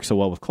is why I work so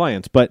well with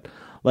clients, but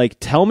like,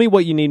 tell me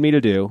what you need me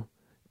to do,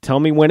 tell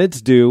me when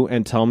it's due,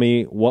 and tell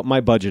me what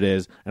my budget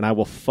is, and I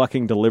will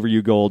fucking deliver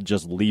you gold.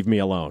 Just leave me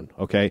alone,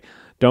 okay?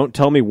 Don't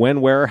tell me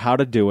when, where, how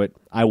to do it.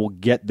 I will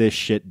get this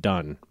shit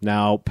done.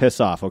 Now,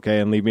 piss off, okay,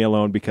 and leave me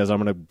alone, because I'm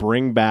going to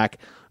bring back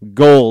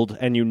gold,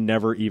 and you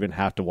never even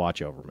have to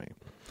watch over me.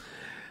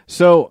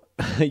 So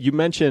you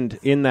mentioned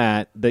in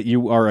that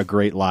you are a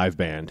great live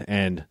band,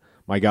 and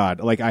my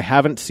God, like, I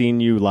haven't seen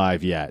you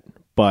live yet,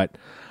 but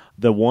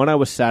the one I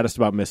was saddest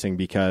about missing,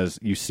 because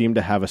you seem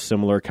to have a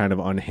similar kind of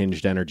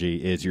unhinged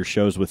energy, is your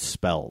shows with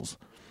Spells.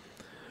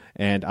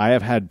 And I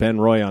have had Ben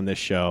Roy on this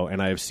show,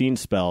 and I have seen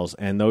Spells,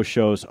 and those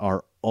shows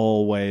are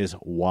always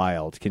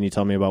wild. Can you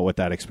tell me about what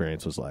that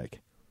experience was like?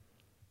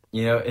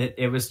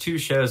 It was 2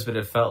 shows, but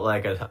it felt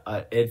like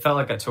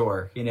a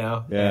tour,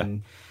 Yeah.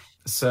 And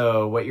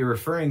so what you're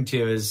referring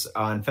to is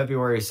on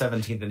February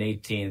 17th and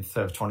 18th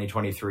of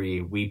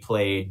 2023, we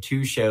played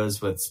 2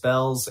 shows with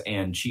Spells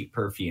and Cheap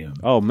Perfume.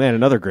 Oh man,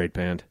 another great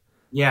band.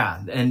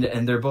 Yeah,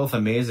 and they're both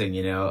amazing,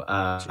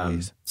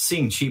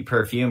 seeing Cheap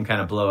Perfume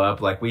kind of blow up.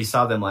 Like, we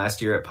saw them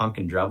last year at Punk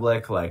and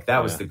Drublick. Like,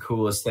 that was the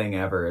coolest thing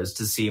ever, is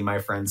to see my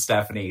friend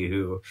Stephanie,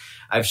 who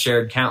I've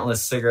shared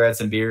countless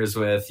cigarettes and beers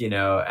with,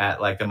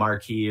 at like the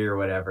Marquee or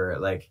whatever.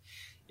 Like,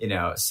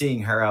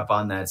 seeing her up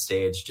on that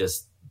stage,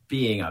 just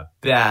being a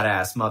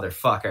badass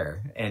motherfucker,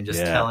 and just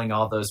telling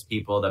all those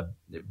people to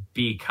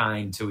be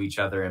kind to each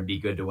other and be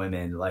good to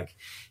women. Like,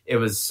 it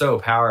was so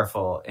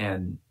powerful.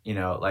 And,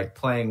 like,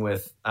 playing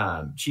with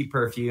Cheap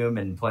Perfume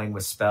and playing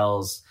with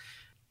Spells,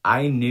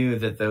 I knew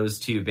that those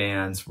 2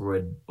 bands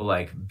would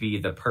like be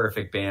the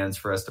perfect bands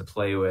for us to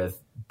play with,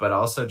 but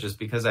also just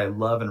because I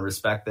love and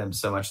respect them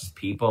so much as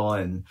people.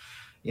 And,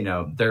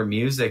 their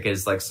music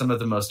is like some of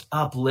the most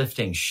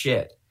uplifting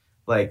shit.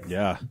 Like,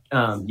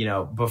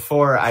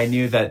 before I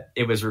knew that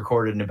it was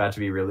recorded and about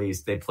to be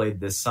released, they played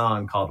this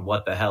song called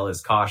What the Hell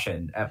is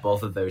Caution at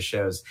both of those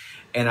shows.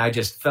 And I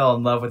just fell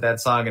in love with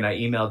that song. And I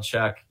emailed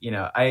Chuck,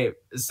 I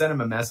sent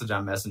him a message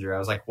on Messenger. I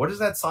was like, what is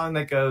that song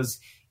that goes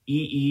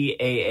E,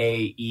 A, A,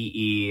 E,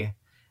 E,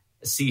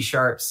 C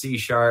sharp,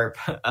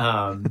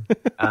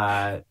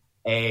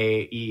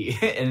 A, E,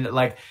 and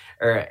like,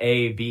 or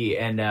A, B.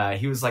 And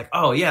he was like,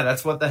 oh yeah,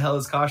 that's What the Hell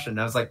is Caution.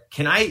 And I was like,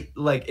 can I,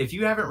 like, if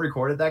you haven't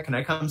recorded that, can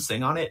I come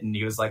sing on it? And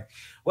he was like,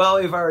 well,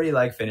 we've already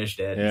like finished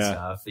it and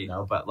stuff,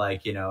 but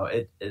like,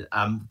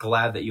 I'm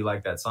glad that you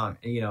like that song.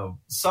 And,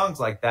 songs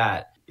like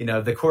that,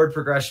 the chord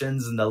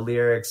progressions and the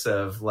lyrics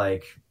of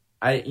like,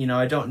 I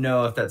don't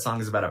know if that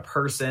song is about a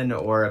person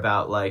or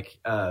about like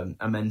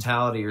a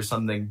mentality or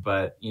something,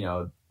 but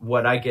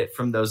what I get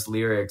from those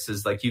lyrics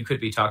is like, you could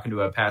be talking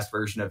to a past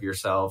version of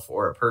yourself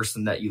or a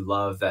person that you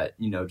love that,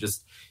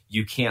 just,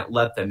 you can't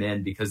let them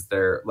in because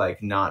they're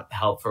like not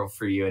helpful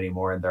for you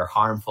anymore and they're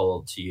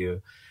harmful to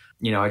you.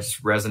 I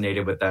just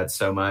resonated with that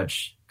so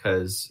much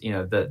because,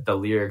 the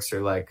lyrics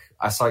are like,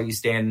 I saw you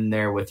standing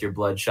there with your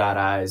bloodshot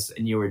eyes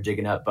and you were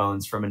digging up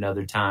bones from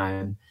another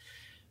time.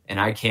 And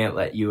I can't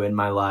let you in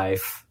my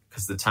life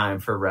because the time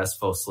for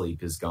restful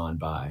sleep is gone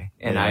by.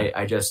 And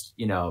I just,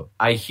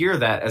 I hear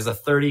that as a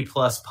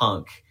 30+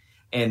 punk,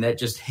 and that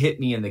just hit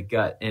me in the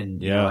gut.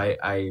 And,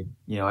 I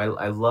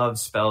love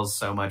Spells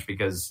so much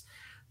because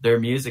their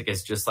music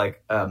is just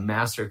like a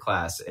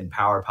masterclass in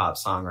power pop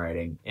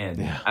songwriting.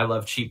 And I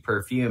love Cheap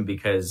Perfume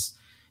because,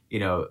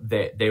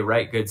 they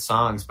write good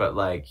songs, but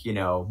like,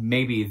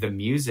 maybe the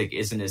music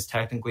isn't as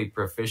technically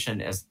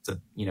proficient as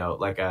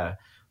a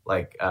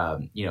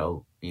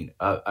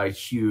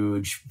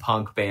huge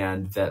punk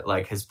band that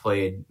like has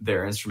played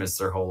their instruments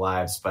their whole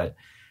lives. But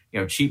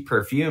Cheap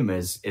Perfume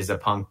is a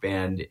punk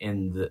band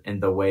in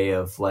the way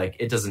of like,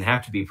 it doesn't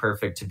have to be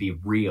perfect to be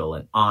real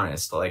and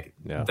honest. Like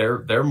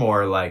they're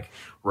more like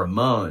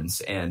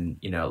Ramones and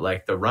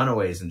like the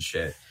Runaways and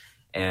shit.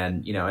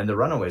 And and the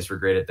Runaways were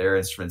great at their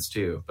instruments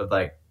too. But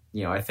like,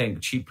 I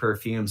think Cheap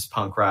Perfume's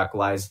punk rock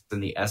lies in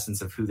the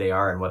essence of who they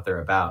are and what they're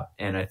about.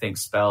 And I think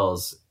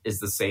Spells is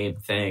the same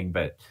thing,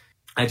 but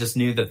I just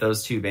knew that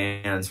those 2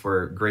 bands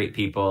were great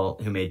people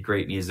who made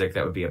great music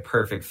that would be a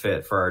perfect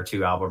fit for our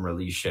 2 album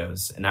release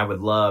shows. And I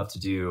would love to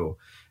do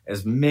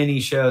as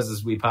many shows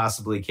as we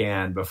possibly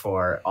can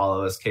before all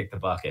of us kick the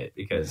bucket,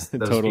 because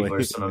those people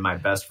are some of my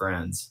best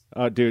friends.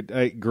 Oh,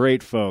 dude,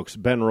 great folks.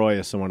 Ben Roy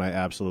is someone I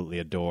absolutely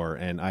adore,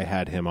 and I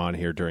had him on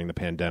here during the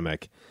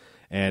pandemic.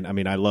 And I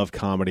mean, I love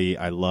comedy.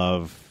 I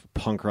love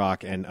punk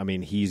rock. And I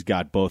mean, he's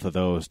got both of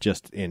those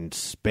just in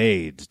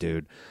spades,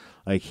 dude.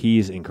 Like,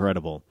 he's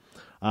incredible.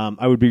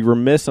 I would be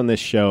remiss on this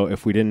show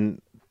if we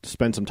didn't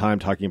spend some time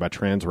talking about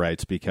trans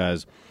rights,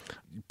 because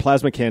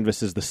Plasma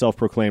Canvas is the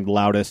self-proclaimed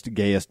loudest,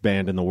 gayest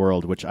band in the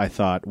world, which I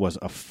thought was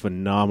a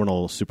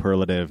phenomenal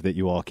superlative that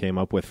you all came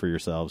up with for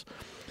yourselves.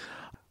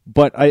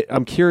 But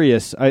I'm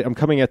curious, I'm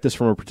coming at this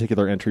from a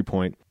particular entry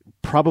point,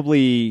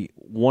 probably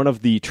one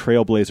of the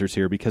trailblazers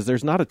here, because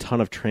there's not a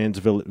ton of trans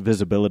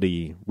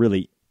visibility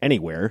really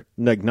anywhere,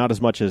 like not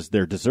as much as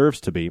there deserves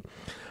to be.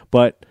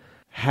 But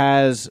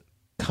has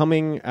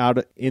coming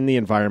out in the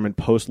environment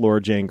post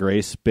Laura Jane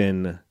Grace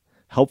been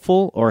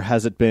helpful, or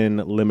has it been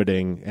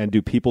limiting? And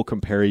do people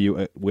compare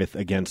you with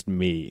against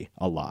me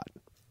a lot?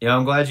 Yeah,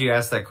 I'm glad you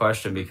asked that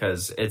question,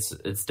 because it's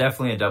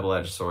definitely a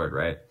double-edged sword,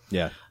 right?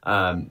 Yeah.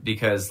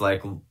 Because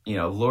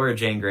Laura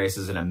Jane Grace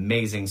is an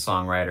amazing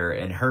songwriter,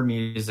 and her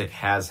music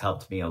has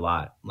helped me a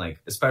lot. Like,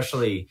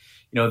 especially,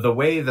 the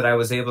way that I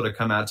was able to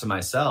come out to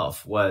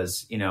myself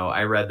was,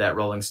 I read that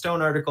Rolling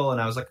Stone article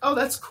and I was like, oh,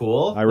 that's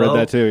cool. I read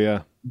that too.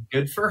 Yeah.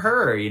 Good for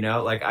her.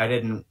 I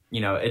didn't,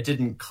 it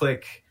didn't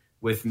click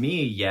with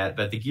me yet,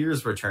 but the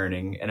gears were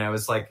turning, and I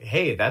was like,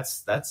 hey,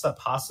 that's a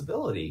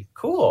possibility.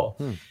 Cool.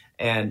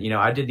 And,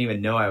 I didn't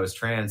even know I was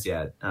trans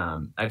yet.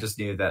 I just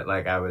knew that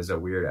I was a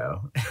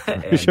weirdo.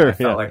 And Sure,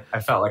 I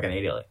felt like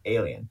an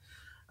alien.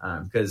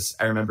 Because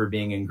I remember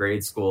being in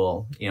grade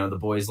school, the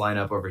boys line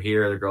up over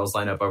here, the girls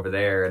line up over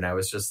there. And I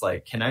was just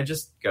like, can I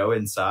just go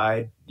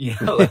inside?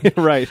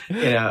 Right.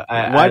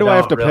 Why do I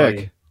have to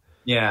pick?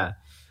 Yeah.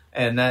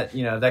 And that,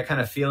 that kind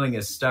of feeling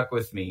is stuck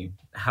with me.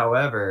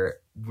 However,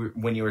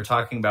 when you were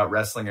talking about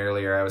wrestling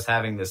earlier, I was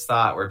having this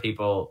thought where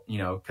people,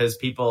 because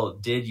people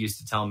did used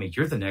to tell me,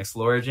 you're the next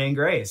Laura Jane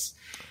Grace.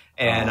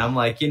 And I'm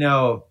like,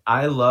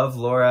 I love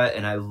Laura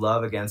and I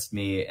love Against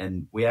Me.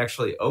 And we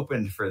actually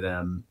opened for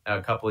them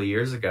a couple of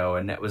years ago,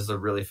 and that was a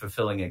really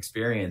fulfilling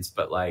experience.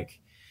 But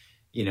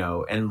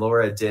and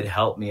Laura did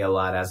help me a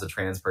lot as a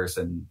trans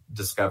person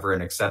discover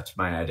and accept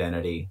my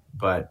identity.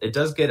 But it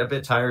does get a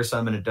bit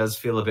tiresome, and it does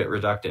feel a bit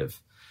reductive.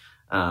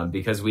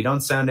 Because we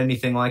don't sound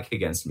anything like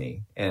Against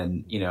Me.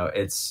 And,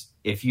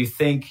 if you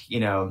think,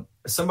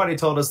 somebody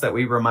told us that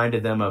we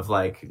reminded them of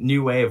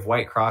new wave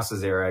White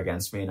Crosses era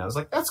Against Me. And I was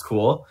like, that's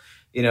cool,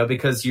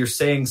 because you're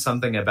saying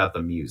something about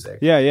the music.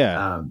 Yeah.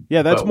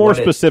 Yeah. That's more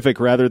specific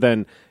rather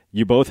than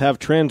you both have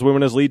trans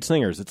women as lead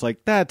singers. It's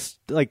that's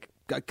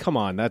come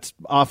on, that's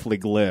awfully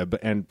glib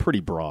and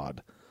pretty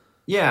broad.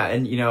 Yeah.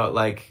 And,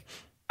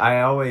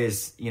 I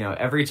always,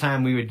 every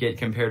time we would get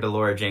compared to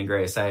Laura Jane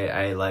Grace,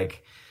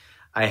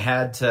 I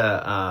had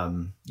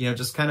to,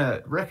 just kind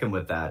of reckon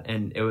with that.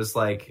 And it was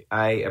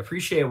I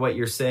appreciate what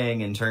you're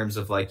saying in terms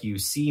of you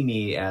see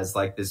me as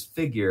this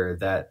figure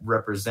that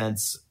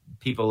represents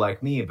people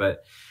like me,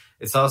 but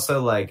it's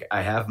also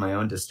I have my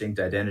own distinct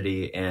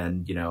identity,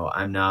 and,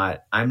 I'm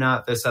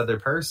not this other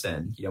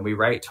person. We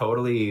write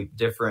totally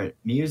different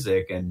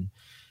music, and,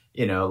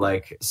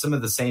 some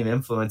of the same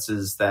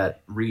influences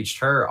that reached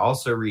her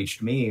also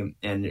reached me,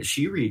 and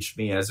she reached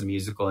me as a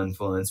musical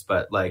influence.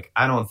 But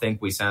I don't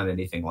think we sound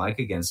anything like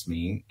Against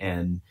Me.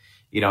 And,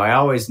 I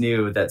always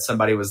knew that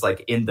somebody was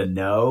in the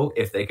know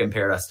if they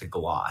compared us to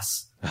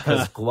Gloss,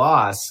 because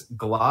Gloss,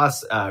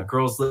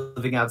 Girls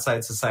Living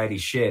Outside Society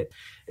Shit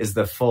is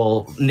the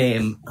full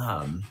name.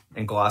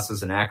 And Gloss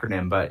is an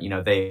acronym, but,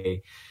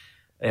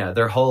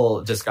 their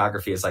whole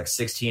discography is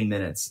 16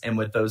 minutes. And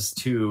with those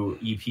two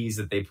EPs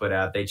that they put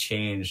out, they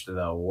changed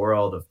the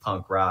world of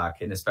punk rock,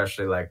 and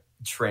especially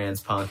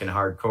trans punk and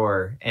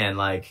hardcore. And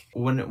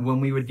when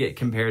we would get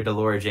compared to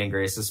Laura Jane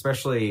Grace,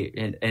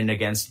 especially and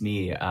Against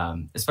Me,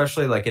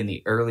 especially in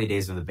the early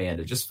days of the band,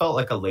 it just felt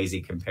like a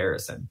lazy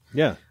comparison.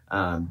 Yeah.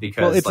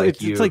 Because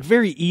it's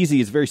very easy.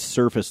 It's very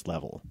surface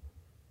level.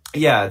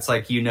 Yeah. It's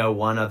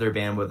one other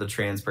band with a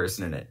trans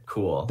person in it.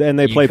 Cool. Then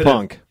they play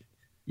punk.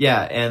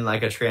 Yeah, and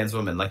a trans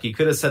woman, you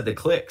could have said the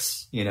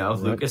Clicks, Right.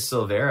 Lucas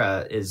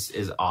Silveira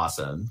is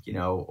awesome,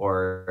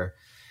 or,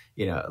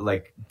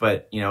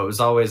 but, it was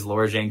always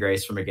Laura Jane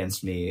Grace from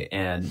Against Me.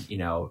 And,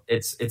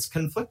 it's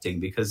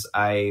conflicting, because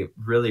I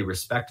really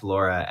respect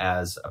Laura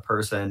as a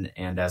person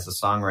and as a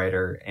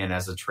songwriter and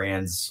as a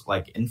trans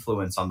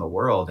influence on the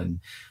world.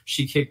 And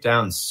she kicked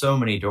down so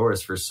many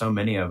doors for so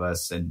many of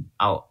us, and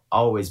I'll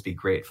always be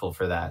grateful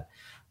for that.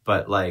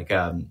 But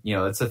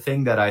it's a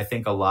thing that I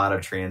think a lot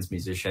of trans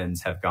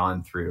musicians have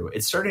gone through.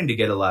 It's starting to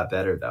get a lot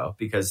better though,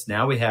 because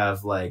now we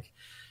have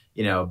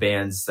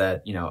bands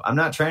that, I'm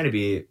not trying to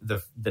be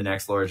the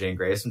next Laura Jane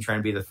Grace. I'm trying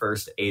to be the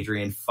first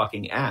Adrienne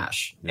fucking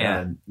Ash.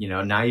 Yeah. And,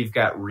 now you've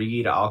got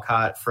Reed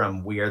Alcott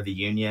from We Are the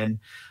Union,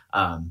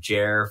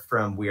 Jer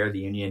from We Are the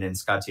Union and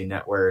Scott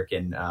Network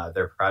and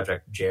their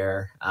project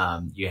Jer.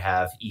 You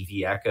have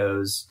Evie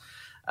Echoes.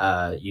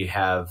 You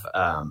have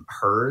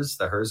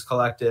the Hers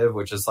Collective,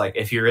 which is like,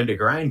 if you're into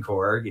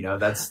grindcore,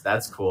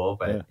 that's cool.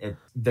 But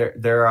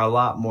there are a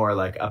lot more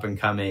like up and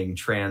coming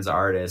trans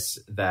artists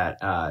that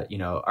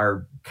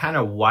are kind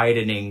of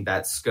widening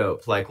that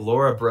scope. Like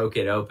Laura broke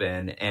it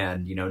open,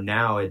 and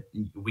now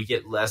we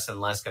get less and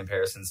less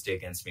comparisons to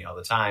Against Me all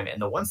the time,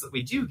 and the ones that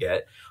we do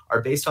get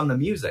are based on the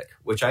music,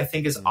 which I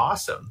think is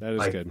awesome. That is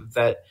like good.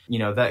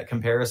 That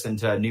comparison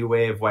to New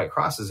Wave White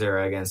Crosses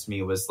era Against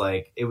Me was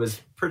like, it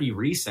was pretty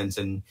recent,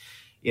 and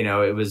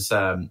it was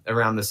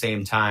around the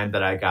same time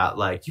that I got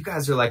like, you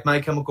guys are like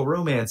My Chemical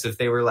Romance if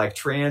they were like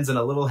trans and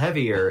a little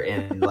heavier,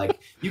 and like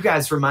you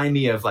guys remind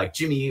me of like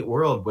Jimmy Eat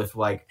World with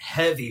like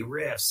heavy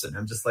riffs, and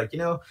I'm just like,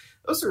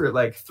 those are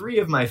like three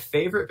of my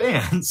favorite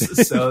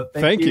bands. So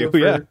thank you.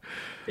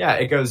 Yeah,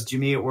 it goes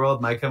Jimmy Eat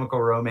World, My Chemical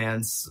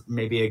Romance,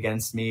 maybe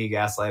Against Me,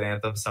 Gaslight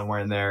Anthem somewhere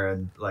in there,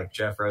 and like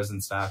Jeff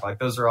Rosenstock. Like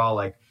those are all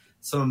like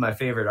some of my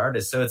favorite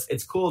artists. So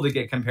it's cool to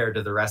get compared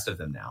to the rest of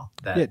them now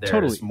that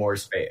there's more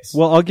space.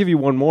 Well, I'll give you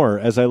one more.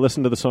 As I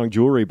listened to the song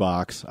Jewelry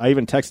Box, I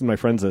even texted my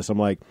friends this. I'm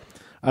like,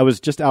 I was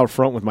just out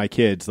front with my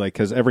kids, like,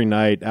 because every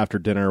night after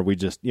dinner, we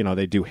just,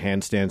 they do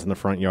handstands in the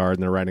front yard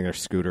and they're riding their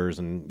scooters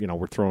and,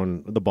 we're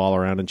throwing the ball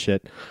around and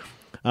shit.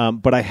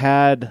 But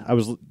I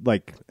was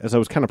like, as I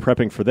was kind of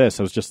prepping for this,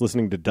 I was just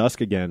listening to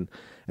Dusk again,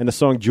 and the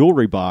song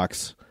Jewelry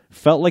Box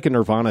felt like a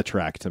Nirvana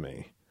track to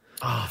me.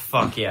 Oh,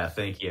 fuck yeah.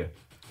 Thank you.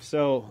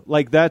 So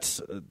like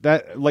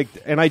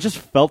and I just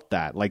felt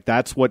that, like,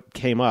 that's what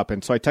came up.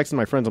 And so I texted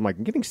my friends, I'm like,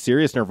 I'm getting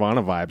serious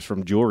Nirvana vibes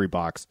from Jewelry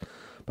Box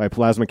by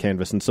Plasma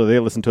Canvas. And so they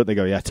listen to it, they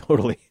go, yeah,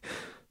 totally.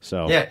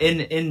 So yeah.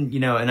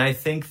 And I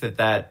think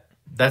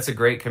that's a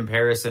great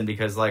comparison,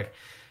 because like,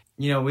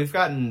 we've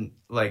gotten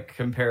like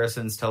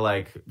comparisons to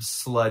like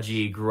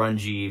sludgy,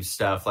 grungy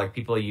stuff. Like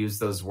people use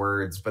those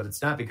words, but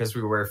it's not because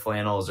we wear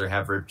flannels or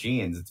have ripped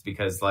jeans. It's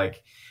because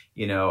like,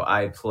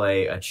 I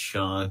play a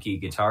chunky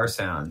guitar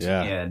sound.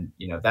 Yeah. And,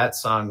 that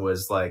song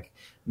was like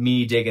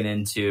me digging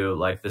into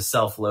like the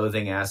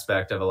self-loathing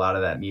aspect of a lot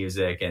of that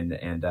music, and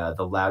the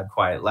loud,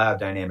 quiet, loud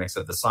dynamics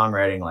of the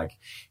songwriting, like,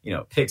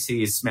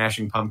 Pixies,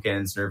 Smashing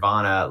Pumpkins,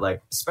 Nirvana,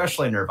 like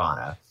especially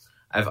Nirvana.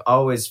 I've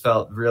always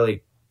felt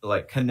really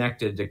like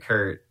connected to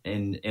Kurt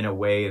in a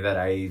way that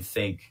I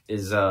think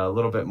is a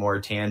little bit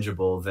more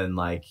tangible than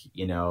like,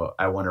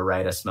 I want to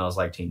write a Smells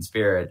Like Teen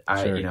Spirit.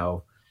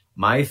 Sure.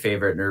 My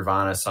favorite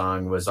Nirvana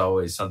song was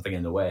always Something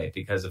in the Way,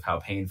 because of how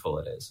painful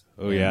it is.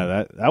 Oh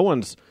yeah. That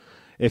one's,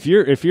 if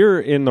you're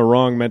in the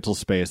wrong mental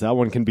space, that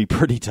one can be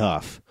pretty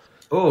tough.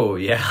 Oh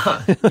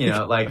yeah.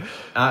 Like,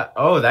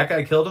 that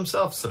guy killed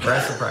himself.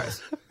 Surprise,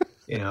 surprise.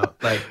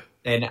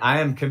 And I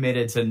am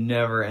committed to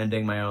never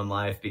ending my own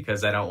life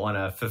because I don't want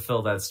to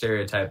fulfill that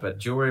stereotype. But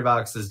Jewelry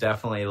Box is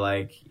definitely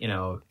like,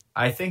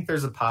 I think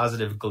there's a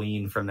positive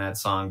glean from that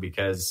song,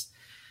 because,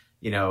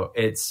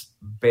 it's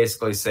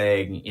basically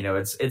saying,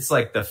 it's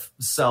like the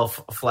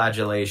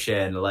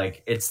self-flagellation,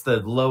 like it's the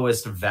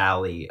lowest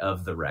valley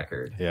of the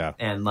record. Yeah.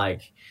 And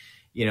like,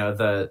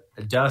 the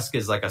Dusk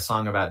is like a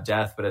song about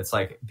death, but it's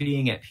like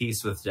being at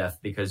peace with death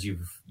because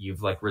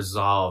you've like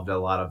resolved a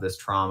lot of this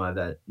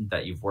trauma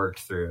that you've worked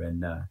through.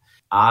 And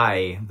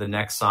the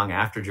next song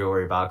after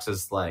Jewelry Box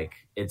is like,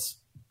 it's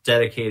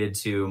dedicated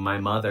to my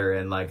mother,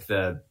 and like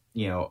the,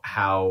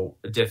 how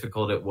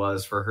difficult it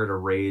was for her to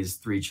raise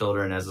 3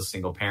 children as a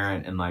single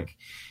parent. And like,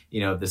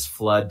 this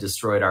flood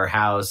destroyed our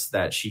house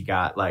that she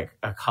got like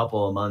a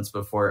couple of months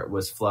before it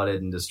was flooded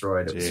and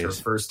destroyed. It was her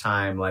first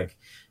time like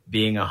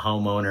being a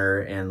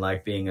homeowner and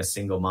like being a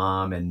single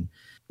mom. And,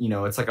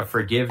 it's like a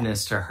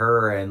forgiveness to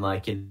her, and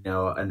like,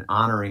 an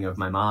honoring of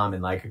my mom,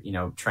 and like,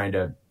 trying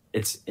to,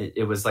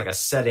 it was like a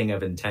setting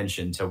of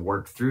intention to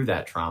work through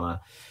that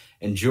trauma.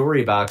 And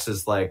Jewelry Box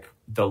is like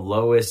the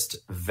lowest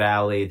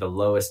valley, the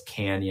lowest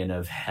canyon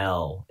of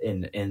hell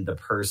in the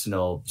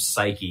personal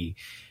psyche.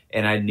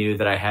 And I knew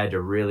that I had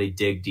to really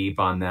dig deep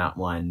on that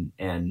one.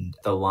 And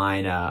the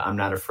line, I'm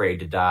not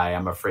afraid to die,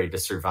 I'm afraid to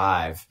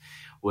survive,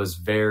 was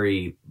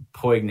very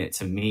poignant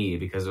to me,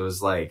 because it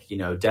was like,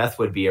 death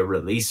would be a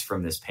release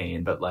from this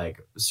pain, but like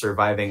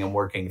surviving and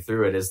working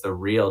through it is the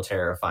real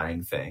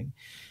terrifying thing.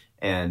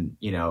 And,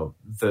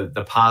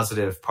 the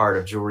positive part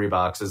of Jewelry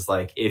Box is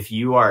like, if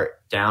you are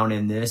down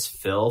in this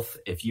filth,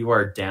 if you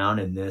are down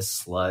in this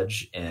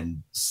sludge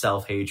and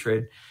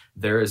self-hatred,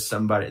 there is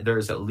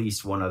at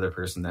least one other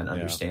person that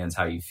understands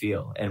how you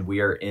feel. And we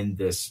are in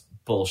this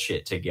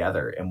bullshit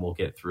together, and we'll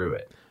get through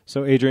it.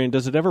 So Adrienne,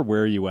 does it ever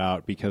wear you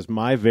out? Because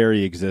my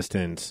very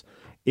existence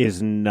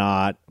is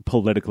not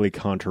politically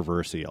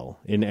controversial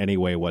in any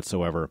way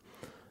whatsoever.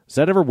 Does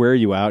that ever wear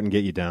you out and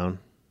get you down?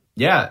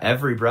 Yeah,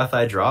 every breath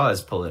I draw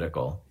is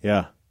political.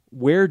 Yeah.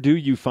 Where do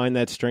you find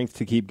that strength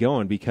to keep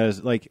going?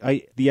 Because like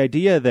the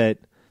idea that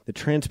the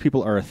trans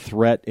people are a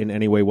threat in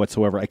any way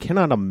whatsoever, I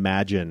cannot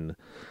imagine.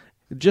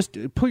 Just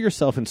put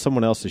yourself in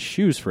someone else's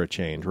shoes for a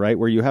change, right?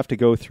 Where you have to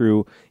go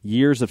through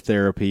years of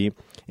therapy,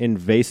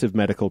 invasive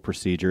medical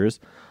procedures,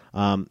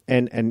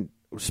 and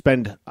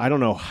spend I don't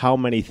know how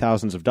many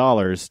thousands of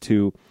dollars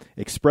to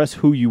express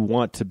who you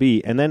want to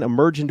be, and then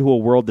emerge into a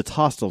world that's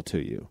hostile to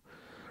you.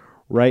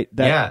 right?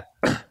 Yeah.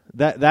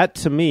 That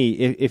to me,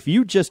 if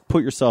you just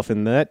put yourself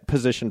in that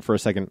position for a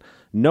second,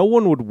 no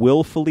one would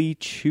willfully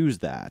choose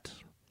that,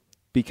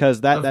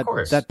 because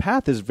that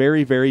path is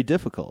very, very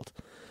difficult.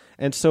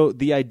 And so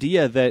the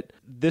idea that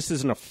this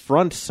is an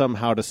affront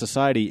somehow to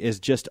society is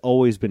just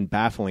always been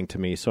baffling to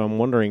me. So I'm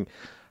wondering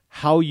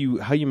how you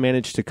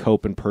manage to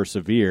cope and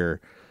persevere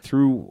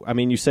through. I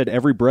mean, you said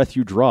every breath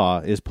you draw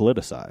is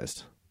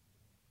politicized.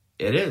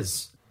 It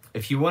is.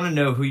 If you want to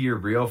know who your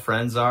real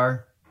friends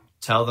are,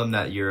 tell them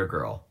that you're a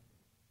girl.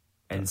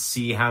 And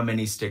see how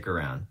many stick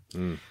around.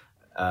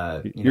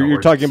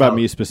 You're talking about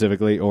me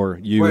specifically, or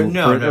you,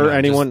 or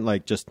anyone,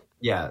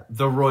 yeah,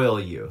 the royal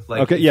you.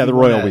 Like, okay, yeah, the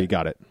royal we,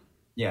 got it.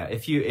 Yeah,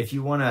 if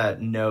you want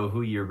to know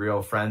who your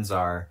real friends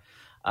are,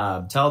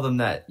 tell them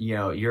that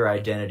your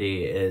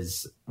identity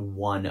is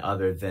one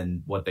other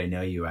than what they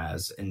know you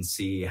as, and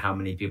see how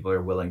many people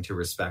are willing to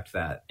respect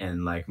that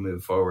and like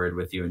move forward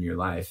with you in your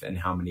life, and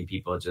how many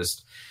people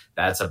just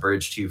that's a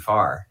bridge too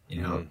far,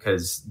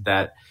 because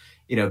that.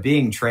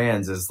 Being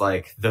trans is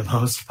like the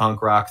most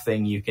punk rock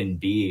thing you can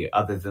be,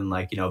 other than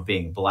like,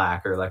 being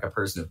black or like a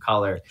person of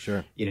color.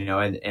 Sure.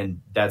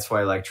 And that's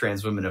why like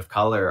trans women of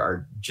color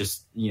are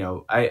just,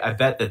 I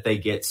bet that they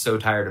get so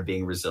tired of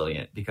being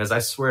resilient, because I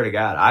swear to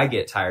God, I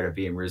get tired of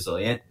being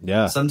resilient.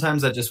 Yeah.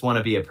 Sometimes I just want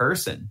to be a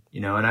person,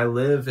 and I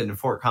live in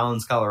Fort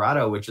Collins,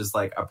 Colorado, which is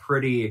like a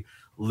pretty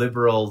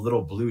liberal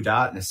little blue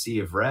dot in a sea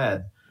of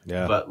red.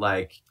 Yeah. But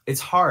like, it's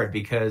hard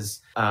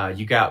because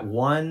you got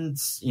one,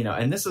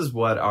 and this is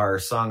what our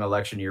song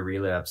Election Year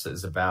Relapse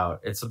is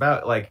about. It's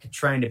about like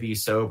trying to be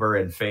sober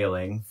and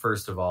failing,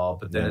 first of all,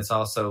 but then it's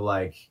also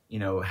like,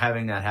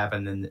 having that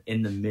happen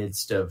in the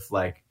midst of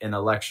like an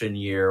election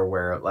year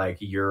where like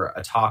you're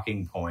a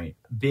talking point.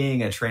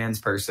 Being a trans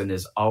person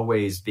is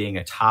always being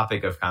a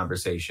topic of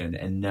conversation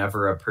and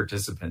never a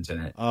participant in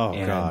it. Oh,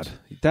 and, God.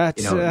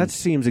 That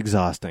seems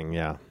exhausting.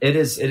 Yeah. It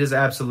is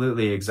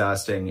absolutely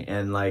exhausting.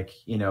 And like,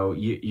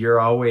 you're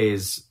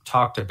always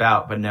talked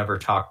about but never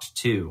talked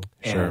to.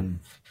 Sure. And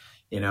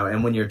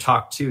and when you're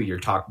talked to, you're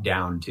talked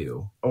down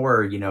to,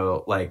 or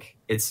like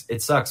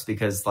it sucks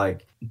because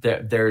like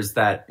there's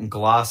that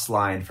gloss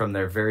line from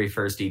their very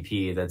first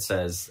EP that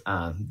says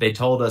they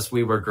told us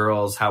we were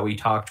girls, how we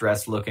talk,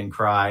 dress, look, and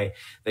cry.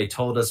 They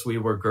told us we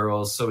were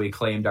girls, so we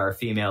claimed our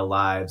female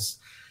lives.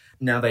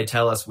 Now they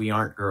tell us we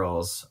aren't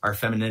girls. Our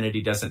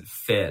femininity doesn't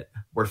fit.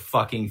 We're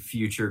fucking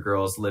future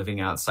girls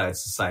living outside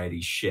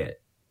society's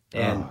shit.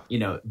 And,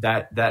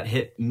 that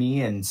hit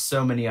me and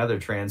so many other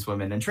trans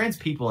women and trans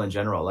people in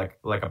general,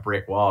 like a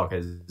brick wall.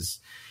 Cause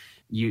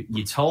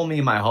you told me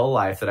my whole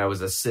life that I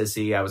was a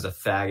sissy. I was a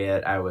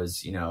faggot. I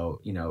was,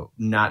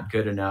 not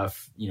good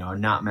enough,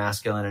 not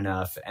masculine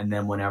enough. And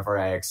then whenever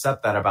I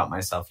accept that about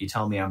myself, you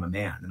tell me I'm a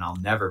man and I'll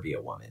never be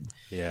a woman.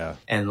 Yeah.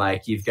 And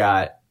like, you've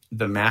got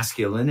the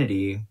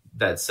masculinity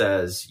that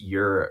says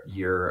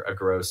you're a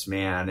gross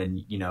man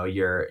and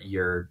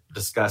you're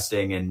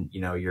disgusting and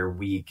you're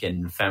weak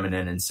and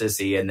feminine and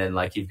sissy, and then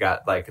like you've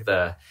got like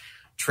the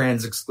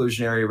trans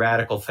exclusionary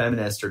radical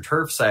feminist or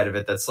TERF side of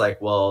it that's like,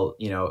 well,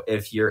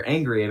 if you're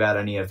angry about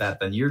any of that,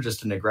 then you're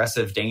just an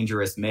aggressive,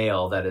 dangerous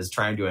male that is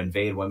trying to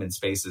invade women's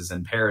spaces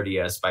and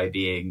parody us by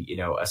being,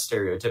 a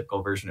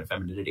stereotypical version of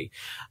femininity.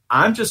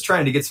 I'm just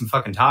trying to get some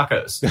fucking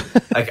tacos.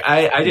 Like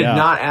I did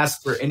not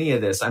ask for any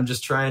of this. I'm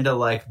just trying to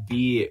like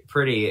be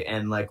pretty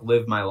and like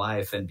live my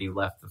life and be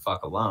left the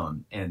fuck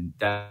alone. And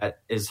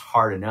that is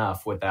hard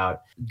enough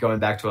without going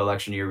back to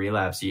Election Year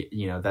Relapse.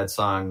 That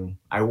song,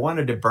 I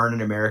wanted to burn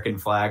an American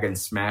flag and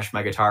smash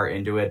my guitar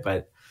into it,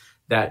 but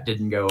that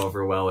didn't go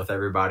over well with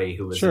everybody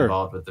who was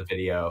involved with the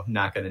video.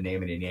 Not going to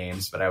name any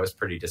names, but I was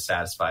pretty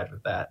dissatisfied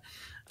with that.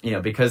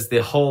 Because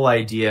the whole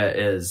idea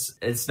is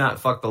it's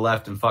not fuck the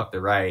left and fuck the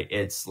right.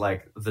 It's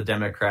like the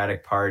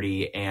Democratic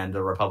Party and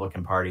the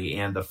Republican Party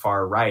and the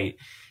far right.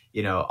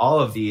 All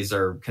of these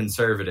are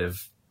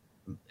conservative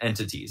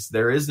entities.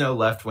 There is no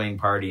left-wing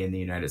party in the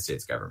United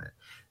States government.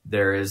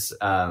 There is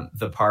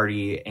the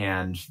party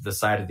and the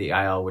side of the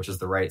aisle, which is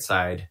the right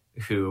side,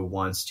 who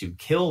wants to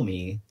kill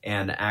me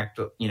and act,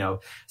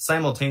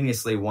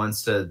 simultaneously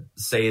wants to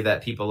say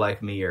that people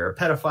like me are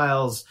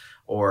pedophiles,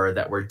 or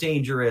that we're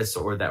dangerous,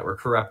 or that we're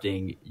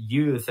corrupting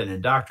youth and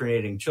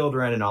indoctrinating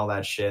children and all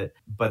that shit.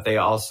 But they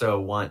also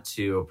want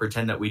to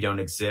pretend that we don't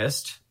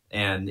exist.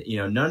 And,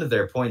 none of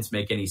their points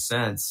make any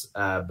sense.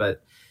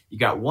 But you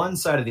got one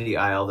side of the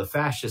aisle, the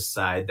fascist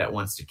side, that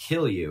wants to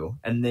kill you.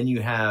 And then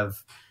you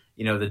have,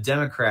 the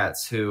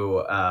Democrats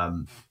who,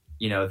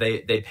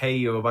 they pay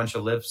you a bunch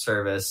of lip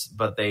service,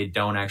 but they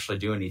don't actually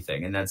do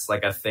anything. And that's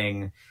like a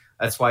thing.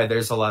 That's why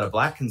there's a lot of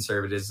black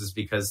conservatives, is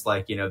because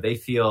like, they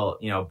feel,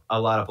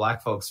 a lot of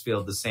black folks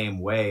feel the same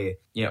way,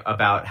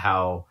 about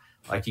how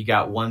like you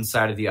got one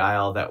side of the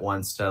aisle that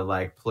wants to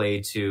like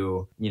play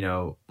to,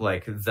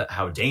 like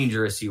how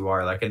dangerous you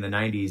are. Like in the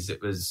 90s,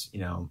 it was,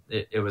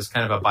 it was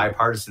kind of a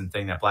bipartisan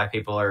thing that black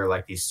people are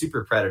like these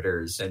super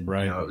predators. And,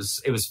 right.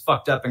 It was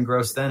fucked up and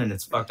gross then, and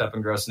it's fucked up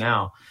and gross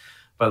now.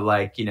 But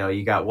like, you know,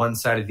 you got one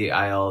side of the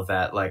aisle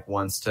that like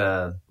wants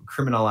to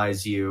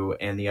criminalize you,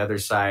 and the other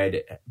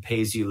side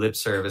pays you lip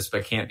service,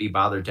 but can't be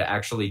bothered to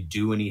actually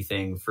do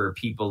anything for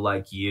people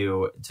like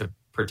you to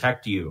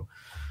protect you.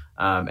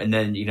 And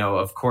then, you know,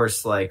 of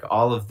course, like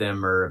all of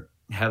them are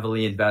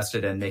heavily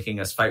invested in making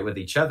us fight with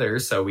each other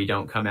so we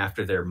don't come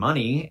after their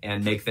money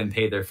and make them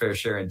pay their fair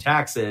share in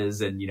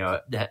taxes and, you know,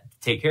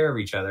 take care of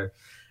each other.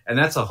 And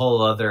that's a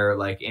whole other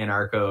like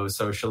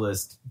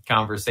anarcho-socialist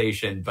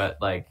conversation. But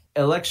like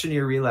Election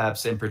Year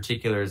Relapse in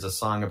particular is a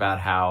song about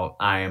how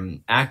I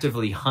am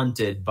actively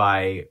hunted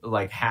by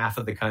like half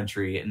of the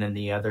country, and then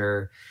the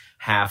other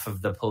half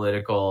of the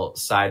political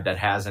side that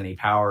has any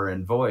power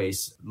and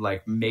voice,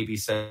 like maybe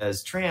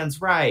says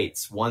trans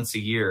rights once a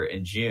year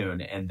in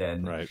June. And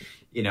then, right.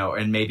 you know,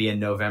 and maybe in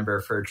November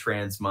for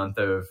Trans Month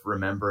of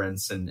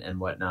Remembrance and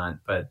whatnot,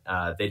 but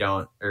they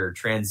don't, or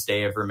Trans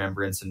Day of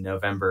Remembrance in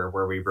November,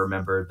 where we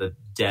remember the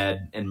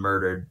dead and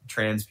murdered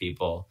trans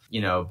people,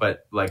 you know,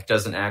 but like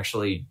doesn't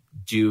actually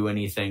do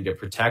anything to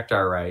protect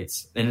our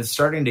rights. And it's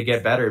starting to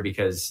get better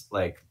because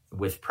like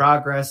with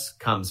progress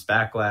comes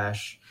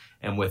backlash.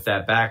 And with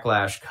that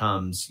backlash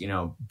comes, you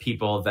know,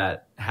 people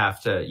that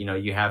have to, you know,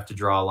 you have to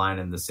draw a line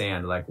in the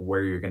sand, like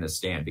where you're going to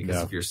stand.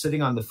 Because if you're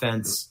sitting on the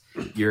fence,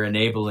 you're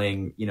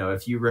enabling, you know,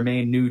 if you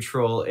remain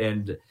neutral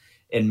and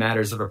in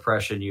matters of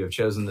oppression, you have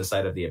chosen the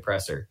side of the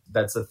oppressor.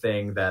 That's a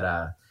thing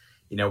that,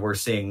 you know, we're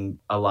seeing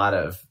a lot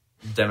of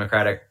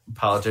Democratic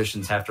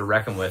politicians have to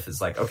reckon with, is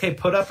like, okay,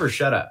 put up or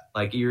shut up.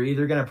 Like you're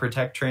either going to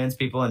protect trans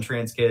people and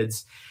trans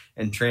kids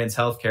and trans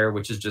healthcare,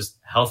 which is just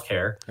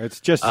healthcare. It's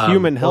just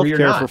human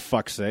healthcare, for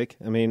fuck's sake.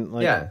 I mean,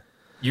 like, yeah,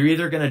 you're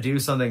either going to do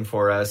something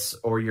for us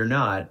or you're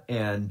not.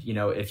 And, you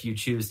know, if you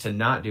choose to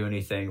not do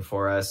anything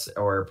for us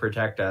or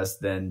protect us,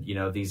 then, you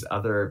know, these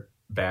other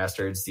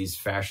bastards, these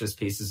fascist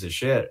pieces of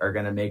shit are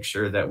going to make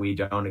sure that we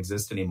don't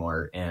exist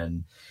anymore.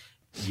 And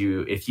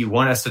if you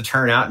want us to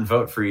turn out and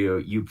vote for you,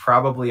 you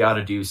probably ought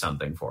to do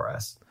something for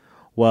us.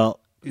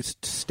 Well,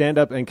 stand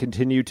up and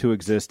continue to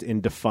exist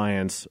in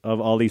defiance of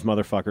all these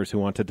motherfuckers who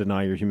want to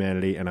deny your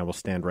humanity, and I will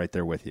stand right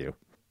there with you.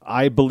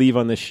 I believe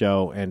on this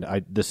show, and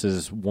this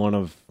is one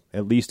of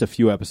at least a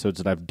few episodes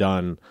that I've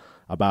done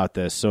about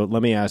this. So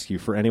let me ask you,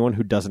 for anyone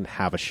who doesn't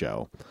have a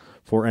show,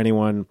 for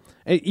anyone,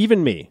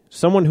 even me,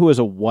 someone who is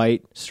a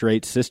white,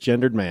 straight,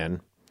 cisgendered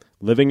man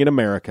living in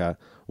America,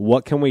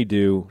 what can we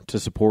do to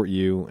support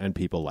you and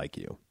people like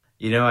you?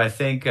 You know, I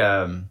think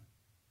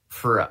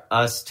for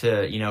us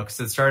to, you know, because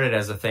it started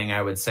as a thing, I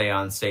would say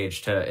on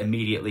stage to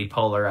immediately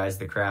polarize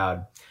the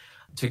crowd,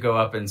 to go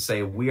up and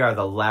say, we are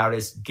the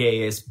loudest,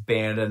 gayest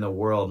band in the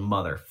world,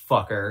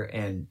 motherfucker.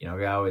 And, you know,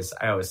 I always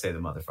say the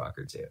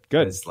motherfucker too.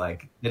 Good. It's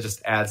like, it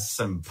just adds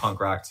some punk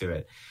rock to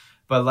it.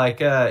 But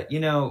like, you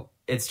know,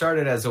 it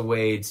started as a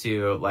way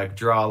to like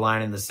draw a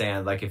line in the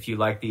sand. Like if you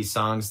like these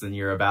songs, then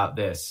you're about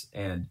this.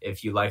 And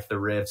if you like the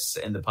riffs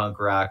and the punk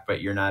rock, but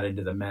you're not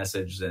into the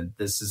message, then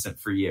this isn't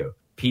for you.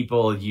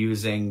 People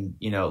using,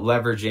 you know,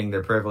 leveraging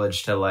their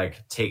privilege to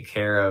like take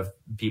care of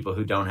people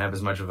who don't have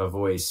as much of a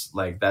voice,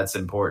 like that's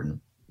important.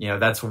 You know,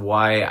 that's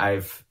why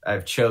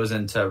I've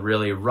chosen to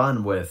really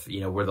run with, you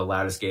know, we're the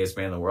loudest, gayest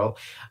band in the world.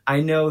 I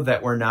know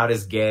that we're not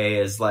as gay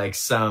as like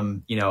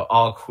some, you know,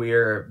 all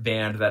queer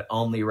band that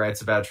only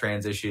writes about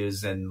trans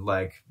issues and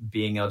like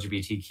being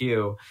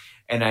LGBTQ.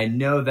 And I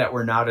know that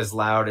we're not as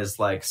loud as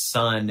like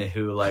Sun,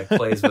 who like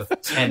plays with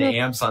 10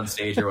 amps on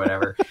stage or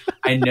whatever.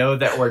 I know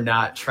that we're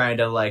not trying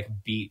to like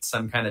beat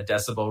some kind of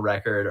decibel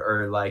record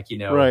or like, you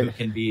know, right. Who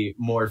can be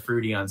more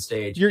fruity on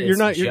stage. You're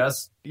not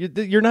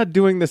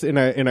doing this in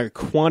a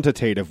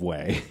quantitative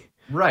way.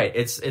 Right.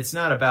 It's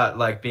not about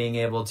like being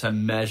able to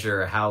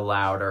measure how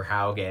loud or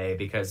how gay,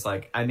 because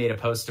like I made a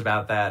post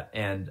about that,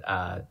 and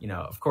you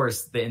know, of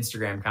course the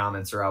Instagram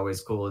comments are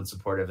always cool and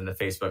supportive and the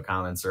Facebook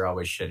comments are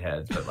always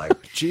shitheads, but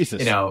like Jesus.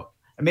 You know,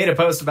 I made a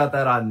post about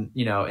that on,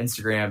 you know,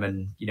 Instagram,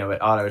 and you know, it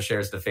auto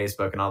shares to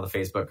Facebook, and all the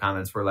Facebook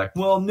comments were like,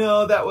 well,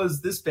 no, that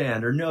was this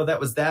band, or no, that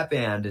was that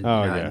band. And, you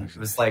know, and it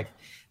was like,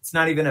 it's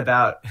not even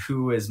about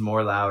who is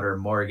more loud or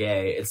more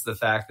gay. It's the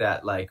fact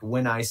that like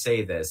when I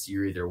say this,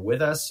 you're either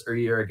with us or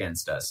you're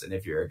against us. And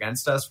if you're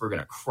against us, we're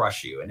going to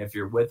crush you. And if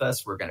you're with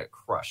us, we're going to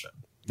crush them.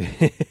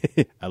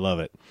 I love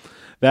it.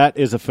 That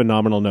is a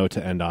phenomenal note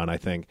to end on, I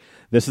think.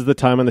 This is the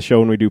time on the show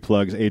when we do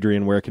plugs.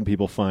 Adrienne, where can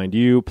people find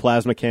you?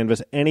 Plasma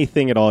Canvas,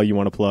 anything at all you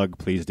want to plug,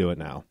 please do it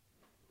now.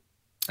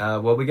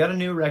 Well, we got a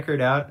new record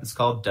out. It's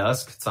called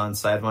Dusk. It's on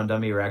Side One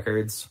Dummy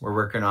Records. We're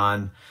working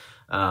on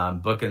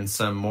booking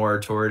some more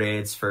tour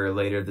dates for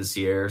later this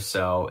year.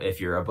 So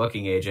if you're a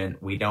booking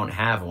agent, we don't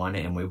have one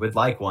and we would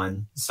like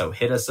one. So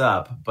hit us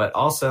up. But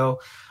also,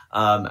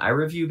 I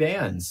review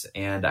bands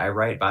and I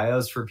write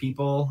bios for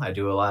people. I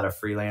do a lot of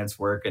freelance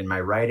work in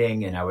my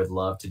writing, and I would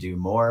love to do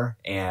more.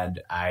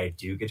 And I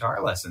do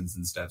guitar lessons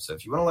and stuff. So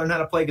if you want to learn how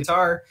to play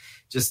guitar,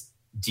 just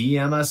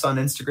DM us on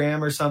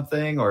Instagram or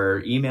something,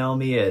 or email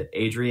me at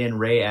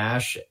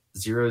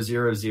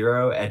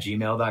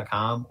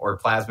adriennerayash000@gmail.com or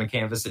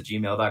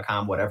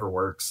plasmacanvas@gmail.com, whatever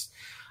works.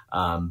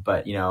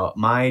 But, you know,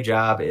 my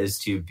job is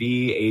to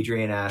be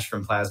Adrienne Ash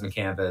from Plasma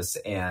Canvas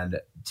and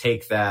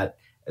take that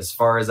as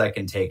far as I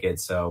can take it.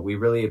 So we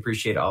really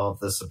appreciate all of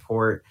the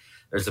support.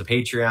 There's a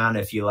Patreon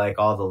if you like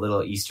all the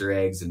little Easter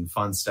eggs and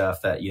fun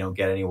stuff that you don't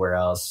get anywhere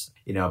else,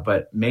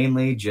 but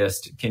mainly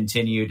just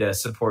continue to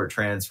support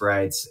trans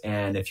rights.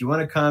 And if you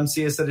want to come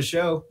see us at a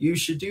show, you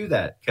should do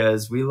that,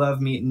 because we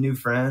love meeting new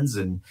friends,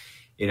 and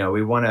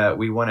we want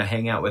to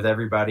hang out with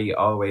everybody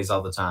always,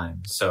 all the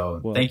time.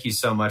 So thank you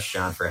so much,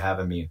 John, for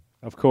having me.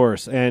 Of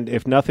course. And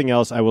if nothing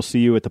else, I will see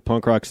you at the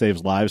Punk Rock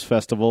Saves Lives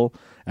Festival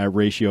at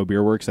Ratio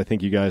Beer Works. I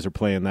think you guys are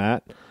playing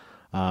that.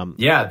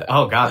 Yeah.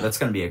 Oh God, that's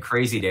going to be a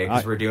crazy day,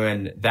 because we're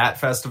doing that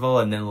festival,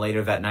 and then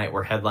later that night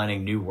we're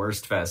headlining New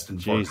Worst Fest in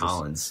Fort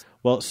Collins.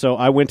 Well, so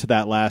I went to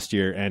that last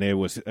year, and it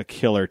was a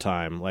killer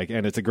time.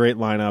 And it's a great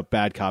lineup.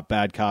 Bad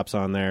Cop's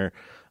on there.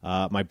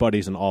 My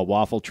buddies in All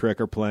Waffle Trick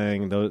are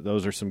playing.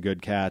 Those are some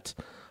good cats.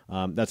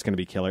 That's going to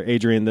be killer.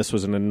 Adrienne, this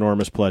was an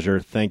enormous pleasure.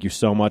 Thank you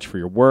so much for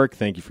your work.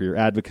 Thank you for your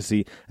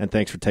advocacy, and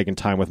thanks for taking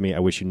time with me. I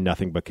wish you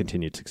nothing but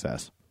continued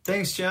success.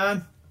 Thanks,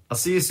 John. I'll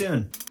see you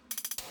soon.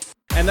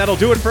 And that'll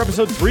do it for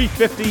episode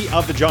 350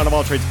 of the John of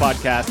All Trades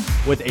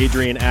podcast with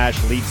Adrienne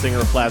Ash, lead singer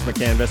of Plasma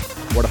Canvas.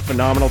 What a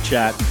phenomenal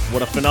chat.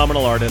 What a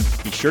phenomenal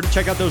artist. Be sure to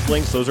check out those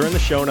links. Those are in the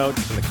show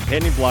notes and the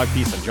companion blog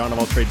piece on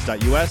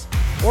johnofalltrades.us,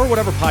 or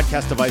whatever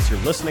podcast device you're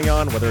listening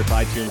on, whether it's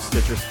iTunes,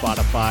 Stitcher,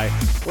 Spotify,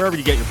 wherever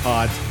you get your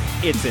pods,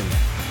 it's in there.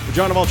 The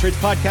John of All Trades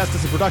podcast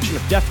is a production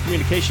of Deft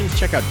Communications.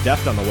 Check out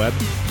Deft on the web,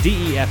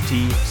 deftcom.us.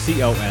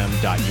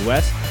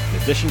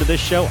 In addition to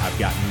this show, I've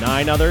got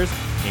 9 others,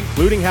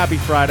 including Happy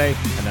Friday,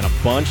 and then a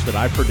bunch that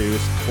I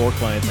produce for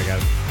clients. I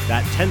got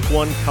that 10th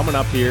one coming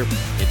up here.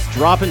 It's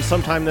dropping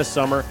sometime this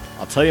summer.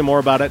 I'll tell you more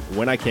about it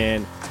when I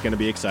can. It's going to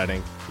be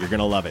exciting. You're going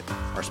to love it.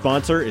 Our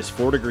sponsor is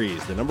 4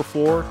 Degrees, the number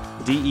 4,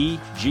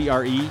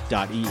 DEGRE.ES.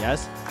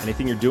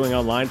 Anything you're doing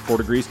online, 4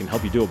 Degrees can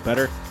help you do it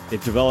better.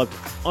 They've developed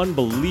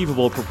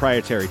unbelievable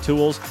proprietary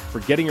tools for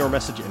getting your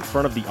message in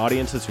front of the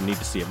audiences who need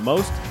to see it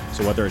most.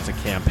 So whether it's a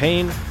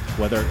campaign,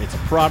 whether it's a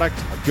product,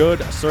 a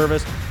good, a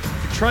service,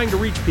 if you're trying to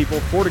reach people,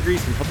 4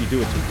 Degrees can help you do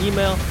it through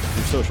email,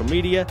 through social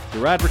media,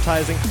 through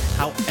advertising,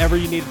 however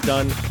you need it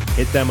done,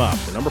 hit them up.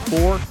 The number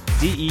 4,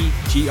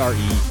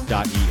 DEGRE.ES.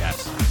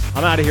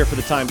 I'm out of here for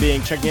the time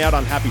being. Check me out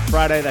on Happy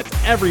Friday. That's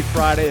every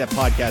Friday. That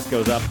podcast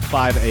goes up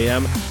 5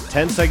 a.m.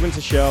 10 segments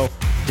a show.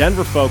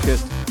 Denver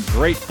focused.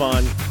 Great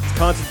fun. It's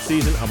concert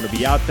season. I'm going to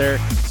be out there.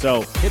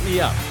 So hit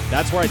me up.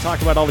 That's where I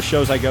talk about all the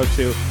shows I go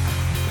to.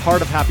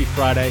 Part of Happy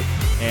Friday.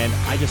 And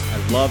I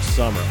love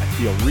summer. I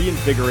feel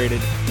reinvigorated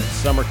when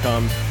summer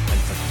comes. And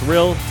it's a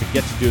thrill to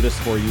get to do this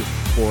for you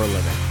for a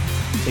living.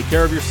 Take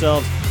care of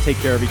yourselves. Take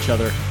care of each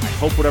other. I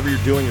hope whatever you're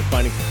doing, you're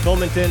finding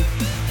fulfillment in.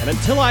 And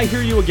until I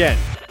hear you again,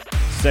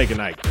 say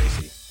goodnight,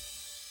 Gracie.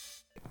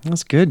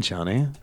 That's good, Johnny.